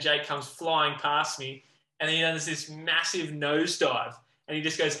 and Jake comes flying past me. And he does this massive nosedive, and he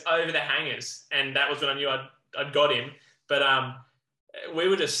just goes over the hangers. And that was when I knew I'd got him. But we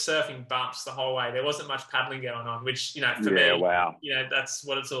were just surfing bumps the whole way. There wasn't much paddling going on, which, for me, that's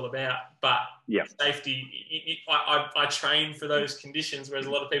what it's all about. But safety, I trained for those conditions, whereas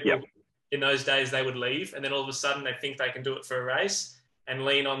a lot of people in those days, they would leave. And then all of a sudden they think they can do it for a race and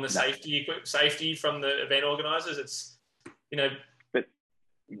lean on the safety from the event organisers. It's, but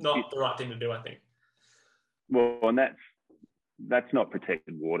not the right thing to do, I think. Well, and that's not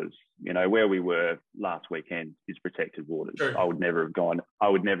protected waters. Where we were last weekend is protected waters. True. I would never have gone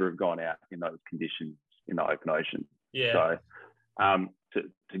out in those conditions in the open ocean. So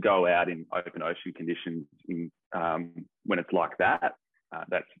to go out in open ocean conditions when it's like that,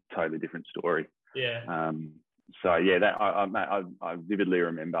 that's a totally different story. I vividly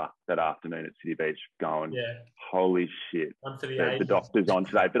remember that afternoon at City Beach going, holy shit, the doctor's on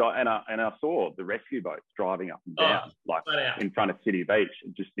today. But I saw the rescue boats driving up and down, in front of City Beach,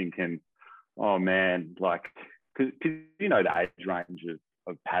 just thinking, oh man, because the age range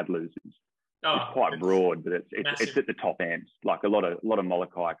of paddlers is quite broad, but it's at the top end. Like a lot of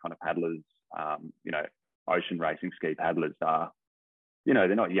Molokai kind of paddlers, ocean racing ski paddlers are.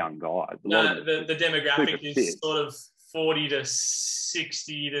 They're not young guys. The demographic is sort of 40 to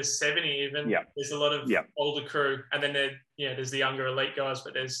 60 to 70 even. Yeah. There's a lot of older crew. And then there's the younger elite guys,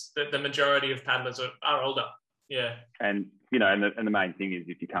 but there's the majority of paddlers are older. Yeah. And, and the main thing is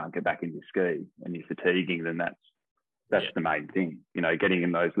if you can't get back into ski and you're fatiguing, then that's the main thing. Getting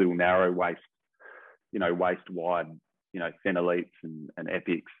in those little narrow waist wide, phenolites and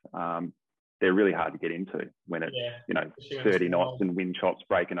epics. They're really hard to get into when it's 30 knots and wind chops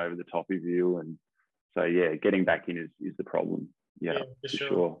breaking over the top of you. And so, getting back in is the problem. Yeah, for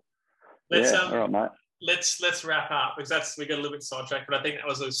sure. Let's, all right, mate. Let's wrap up because we got a little bit sidetracked, but I think that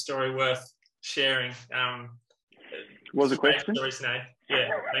was a story worth sharing. What was the question? Yeah,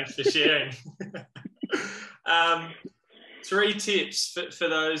 thanks for sharing. 3 tips for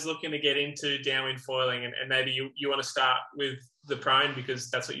those looking to get into downwind foiling, and maybe you want to start with the prone because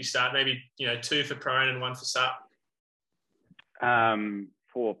that's what you start. Maybe 2 for prone and 1 for sup.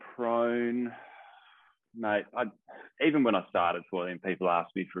 For prone, mate, even when I started foiling, people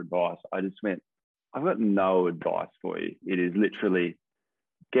asked me for advice. I just went, I've got no advice for you. It is literally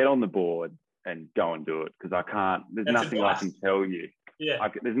get on the board and go and do it because I can't. There's nothing I can tell you. Yeah.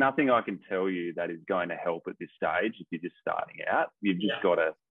 There's nothing I can tell you that is going to help at this stage if you're just starting out. You've just got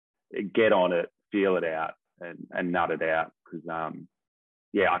to get on it, feel it out, and nut it out because,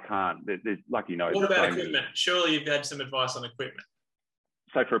 I can't. There's like What about equipment? Surely you've had some advice on equipment.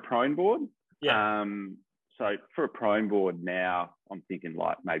 So for a prone board, yeah. So for a prone board now, I'm thinking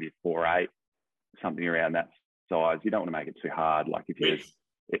like maybe a 4.8, something around that size. You don't want to make it too hard. Like if you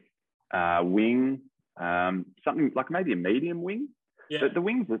wing, something like maybe a medium wing. Yeah. The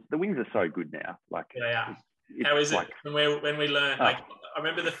wings are so good now. Like they are. How is it when we learned? Like I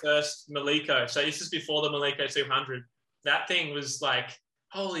remember the first Maliko. So this is before the Maliko 200. That thing was like,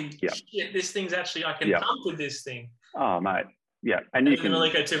 holy shit! This thing's actually I can pump with this thing. Oh mate, yeah. And then the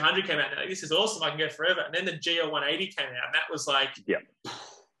Maliko 200 came out. Like, this is awesome. I can go forever. And then the GL 180 came out, and that was like,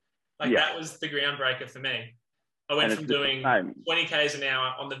 that was the groundbreaker for me. I went from doing 20 k's an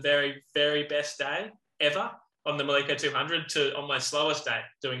hour on the very, very best day ever on the Maliko 200 to on my slowest day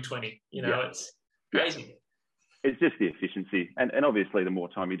doing 20. It's crazy. It's just the efficiency, and obviously the more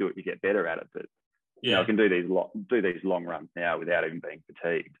time you do it, you get better at it. But I can do these long runs now without even being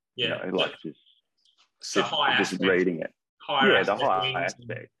fatigued. Yeah, just reading it. The high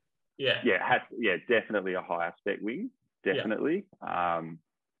aspect. Definitely a high aspect wing. Definitely.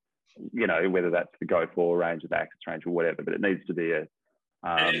 Whether that's the go for range or the axis range or whatever, but it needs to be a.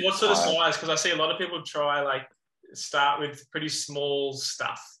 And what sort of size? Because I see a lot of people try start with pretty small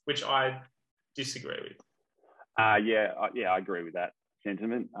stuff, which I disagree with. I agree with that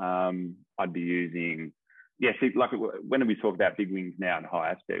sentiment. I'd be using, when we talk about big wings now and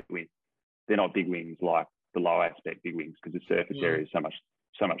high aspect wings, they're not big wings like the low aspect big wings because the surface area is so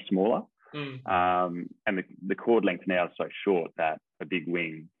much smaller. And the chord length now is so short that a big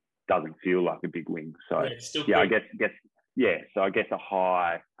wing doesn't feel like a big wing. So I guess so I guess a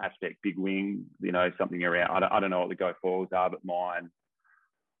high aspect big wing, something around, I don't know what the go forwards are, but mine,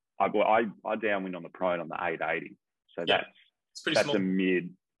 I downwind on the prone on the 880. So that's small.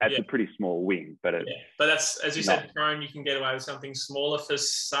 That's a pretty small wing, but but that's, as you said, prone, you can get away with something smaller for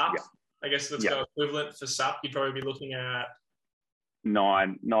sup. I guess let's go equivalent for sup. You'd probably be looking at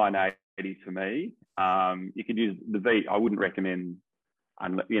 980 for me. You could use the V. I wouldn't recommend,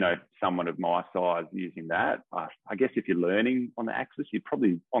 someone of my size using that. I guess if you're learning on the axis, you're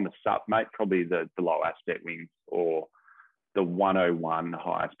probably on the sup, mate, probably the low aspect wings or the 101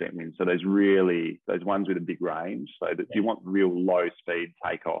 high aspect wings. So those ones with a big range. So that you want real low speed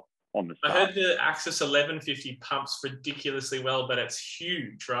takeoff on the sup. I heard the Axis 1150 pumps ridiculously well, but it's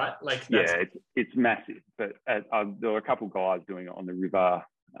huge, right? It's massive. But there were a couple of guys doing it on the river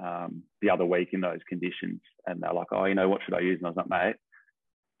the other week in those conditions, and they're like, "Oh, what should I use?" And I was like, "Mate,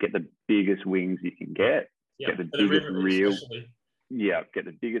 get the biggest wings you can get. Get the biggest real." Get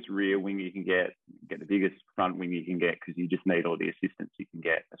the biggest rear wing you can get the biggest front wing you can get because you just need all the assistance you can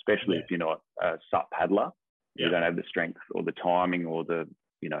get, especially if you're not a sup paddler. You don't have the strength or the timing or the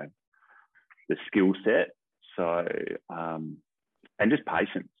skill set. So, and just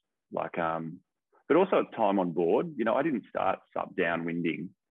patience, but also time on board. I didn't start sup downwinding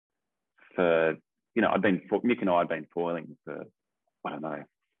for, Mick and I had been foiling for, I don't know,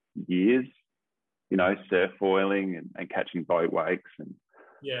 years. Surf foiling and catching boat wakes and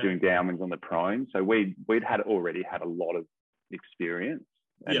doing downwinds on the prone. So we'd already had a lot of experience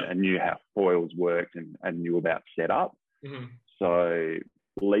and knew how foils worked and knew about setup. Mm-hmm. So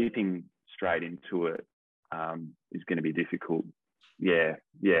leaping straight into it is going to be difficult.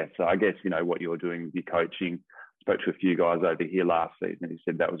 So I guess, what you're doing with your coaching, spoke to a few guys over here last season who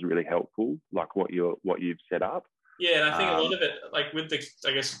said that was really helpful, like what you've set up. Yeah, and I think a lot of it, like with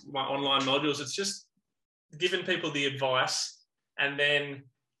I guess my online modules, it's just giving people the advice and then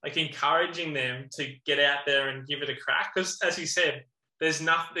like encouraging them to get out there and give it a crack. Because as you said, there's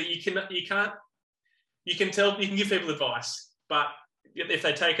nothing that you can give people advice, but if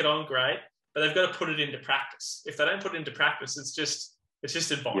they take it on, great. But they've got to put it into practice. If they don't put it into practice, it's just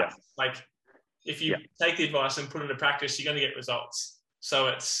advice. Yeah. Like if you take the advice and put it into practice, you're going to get results. So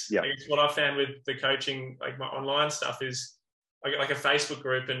it's I guess what I found with the coaching, like my online stuff, is I get like a Facebook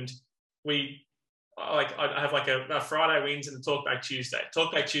group, and I have like a Friday wins and a Talkback Tuesday.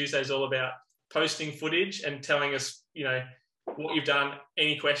 Talkback Tuesday is all about posting footage and telling us, what you've done.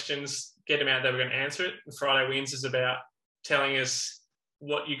 Any questions, get them out there. We're going to answer it. And Friday wins is about telling us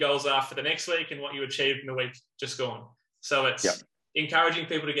what your goals are for the next week and what you achieved in the week just gone. So it's encouraging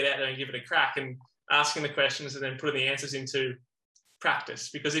people to get out there and give it a crack and asking the questions and then putting the answers into practice.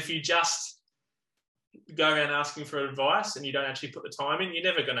 Because if you just go around asking for advice and you don't actually put the time in, you're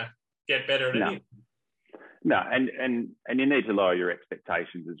never going to get better at anything. No, and you need to lower your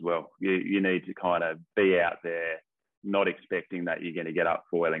expectations as well. You need to kind of be out there, not expecting that you're going to get up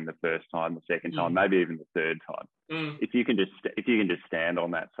foiling the first time, the second time, maybe even the third time. If you can just stand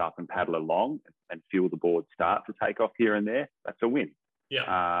on that sup and paddle along and feel the board start to take off here and there, that's a win.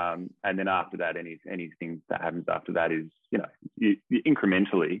 Yeah. And then after that, anything that happens after that is, you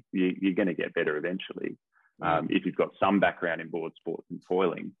incrementally, you're going to get better eventually. If you've got some background in board sports and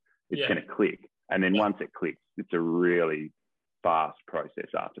foiling, it's going to click. And then once it clicks, it's a really fast process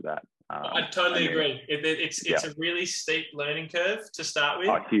after that. I totally agree. It's a really steep learning curve to start with.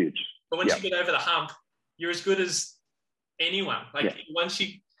 Oh, huge. But once you get over the hump, you're as good as anyone. Like once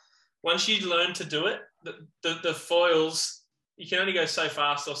you learn to do it, the foils, you can only go so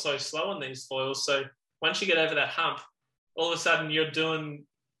fast or so slow on these foils. So once you get over that hump, all of a sudden you're doing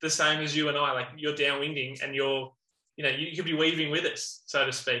the same as you and I. Like you're downwinding and you could be weaving with us, so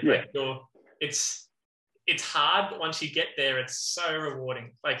to speak. Yeah. Like it's hard, but once you get there, it's so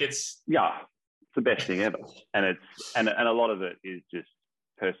rewarding. Like it's the best thing ever. And a lot of it is just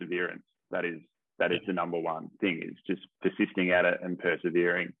perseverance. That is the number one thing, is just persisting at it and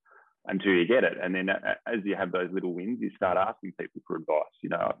persevering until you get it. And then as you have those little wins, you start asking people for advice.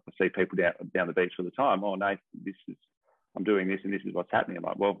 I see people down the beach all the time. Oh, Nathan, I'm doing this and this is what's happening. I'm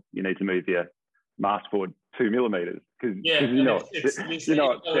like, well, you need to move your mast forward 2 millimeters because your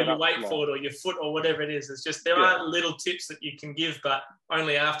weight forward or your foot or whatever it is. It's just there are little tips that you can give, but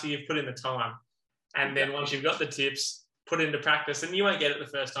only after you've put in the time. And then once you've got the tips, put it into practice, and you won't get it the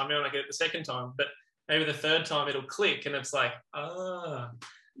first time, you won't get it the second time, but maybe the third time it'll click, and it's like,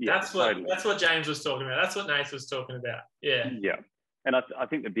 that's what James was talking about. That's what Nathan was talking about. Yeah. Yeah. And I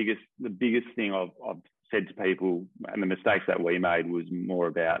think the biggest thing I've said to people, and the mistakes that we made, was more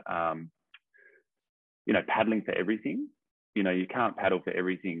about paddling for everything. You can't paddle for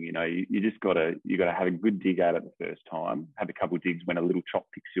everything. You just you gotta have a good dig at it the first time. Have a couple of digs when a little chop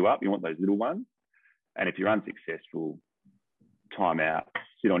picks you up. You want those little ones. And if you're unsuccessful, time out,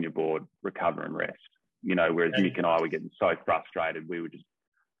 sit on your board, recover and rest. Whereas Nick and I were getting so frustrated,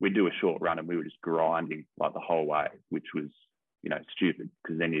 we'd do a short run and we were just grinding like the whole way, which was, stupid,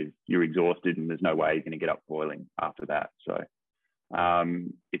 because then you're exhausted and there's no way you're going to get up foiling after that. So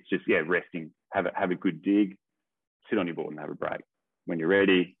it's just, resting, have a good dig, sit on your board and have a break. When you're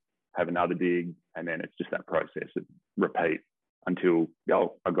ready, have another dig, and then it's just that process of repeat until,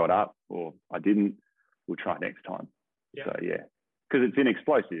 I got up or I didn't, we'll try next time. Yeah. So, because it's an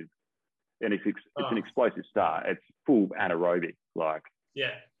explosive, and it's an explosive start. It's full anaerobic, like,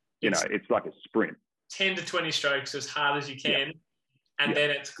 it's like a sprint. 10 to 20 strokes as hard as you can, and then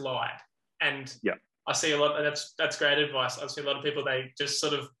it's glide. And I see a lot, and that's great advice. I see a lot of people, they just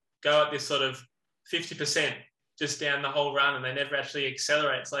sort of go at this sort of 50% just down the whole run, and they never actually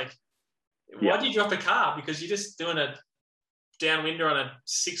accelerate. It's like, why do you drop a car? Because you're just doing a downwinder on a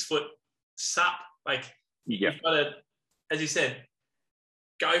 6-foot sup. Like, you've got to, as you said,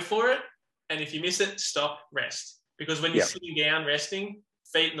 go for it. And if you miss it, stop, rest. Because when you're sitting down, resting,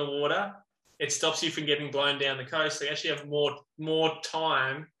 feet in the water, it stops you from getting blown down the coast. So you actually have more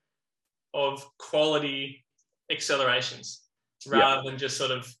time of quality accelerations rather than just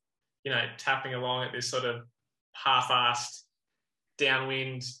sort of, tapping along at this sort of half-assed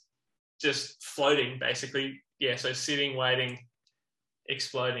downwind, just floating basically. Yeah, so sitting, waiting,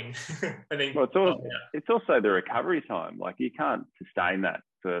 exploding. I think. Well, it's also the recovery time. Like, you can't sustain that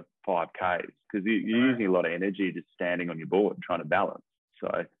for 5Ks because you're using a lot of energy just standing on your board trying to balance.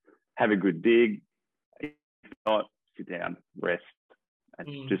 So have a good dig. If not, sit down, rest,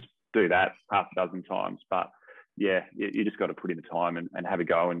 and just do that half a dozen times. But you just got to put in the time and have a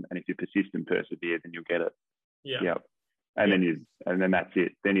go. And if you persist and persevere, then you'll get it. Yeah. Yep. And then that's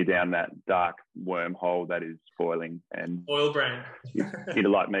it. Then you're down that dark wormhole that is foiling. And Oil brain. you're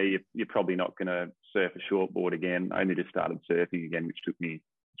like me, you're probably not going to surf a shortboard again. I only just started surfing again, which took me,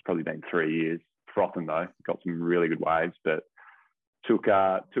 it's probably been 3 years. Frothing though, got some really good waves, but took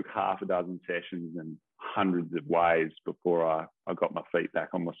half a dozen sessions and hundreds of waves before I got my feet back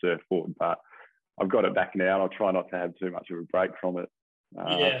on my surfboard. But I've got it back now. I'll try not to have too much of a break from it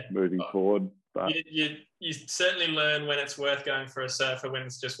moving forward. But you certainly learn when it's worth going for a surfer, when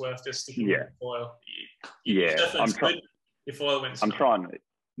it's just worth just sticking with the foil. Your foil went. I'm trying.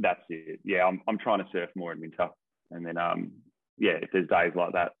 That's it. Yeah, I'm trying to surf more in winter, and then if there's days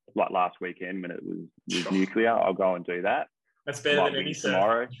like that, like last weekend when it was nuclear, I'll go and do that. That's better than any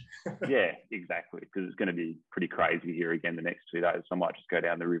tomorrow. Yeah, exactly, because it's going to be pretty crazy here again the next 2 days. So I might just go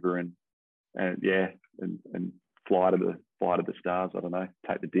down the river and fly to the stars. I don't know,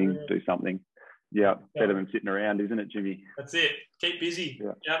 take the ding, do something. Yeah, better than sitting around, isn't it, Jimmy? That's it. Keep busy.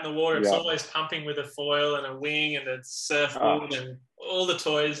 Out in the water. It's always pumping with a foil and a wing and a surfboard and all the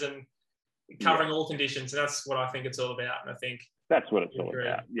toys and covering all conditions. And that's what I think it's all about. And I think that's what it's all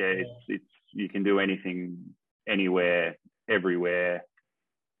about. Yeah, it's you can do anything, anywhere, everywhere.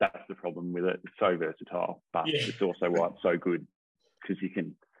 That's the problem with it. It's so versatile, but it's also why it's so good, because you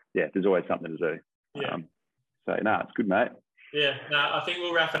can. Yeah, there's always something to do. Yeah. It's good, mate. Yeah. No, I think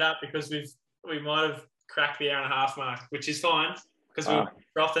we'll wrap it up because we might have cracked the 1.5 hour mark, which is fine because we're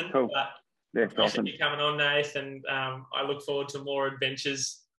frothing. Cool. But appreciate you coming on, Nath, and I look forward to more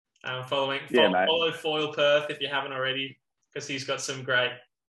adventures following. Follow Foil Perth if you haven't already, because he's got some great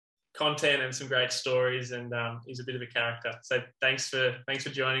content and some great stories, and he's a bit of a character. So thanks for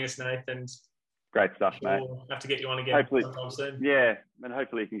joining us, Nath, and great stuff, mate. We'll have to get you on again sometime soon. Yeah, and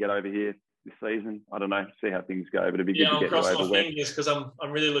hopefully you can get over here this season. I don't know, see how things go, but it'd be good to get you over. I'll cross my fingers because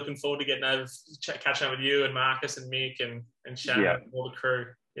I'm really looking forward to getting over, catching up with you and Marcus and Mick and Shannon and all the crew.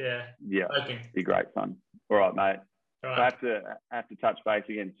 Yeah. Hoping. Be great fun. All right, mate. All right. I have to touch base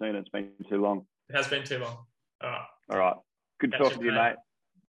again soon. It's been too long. It has been too long. All right. Good talking to you, mate.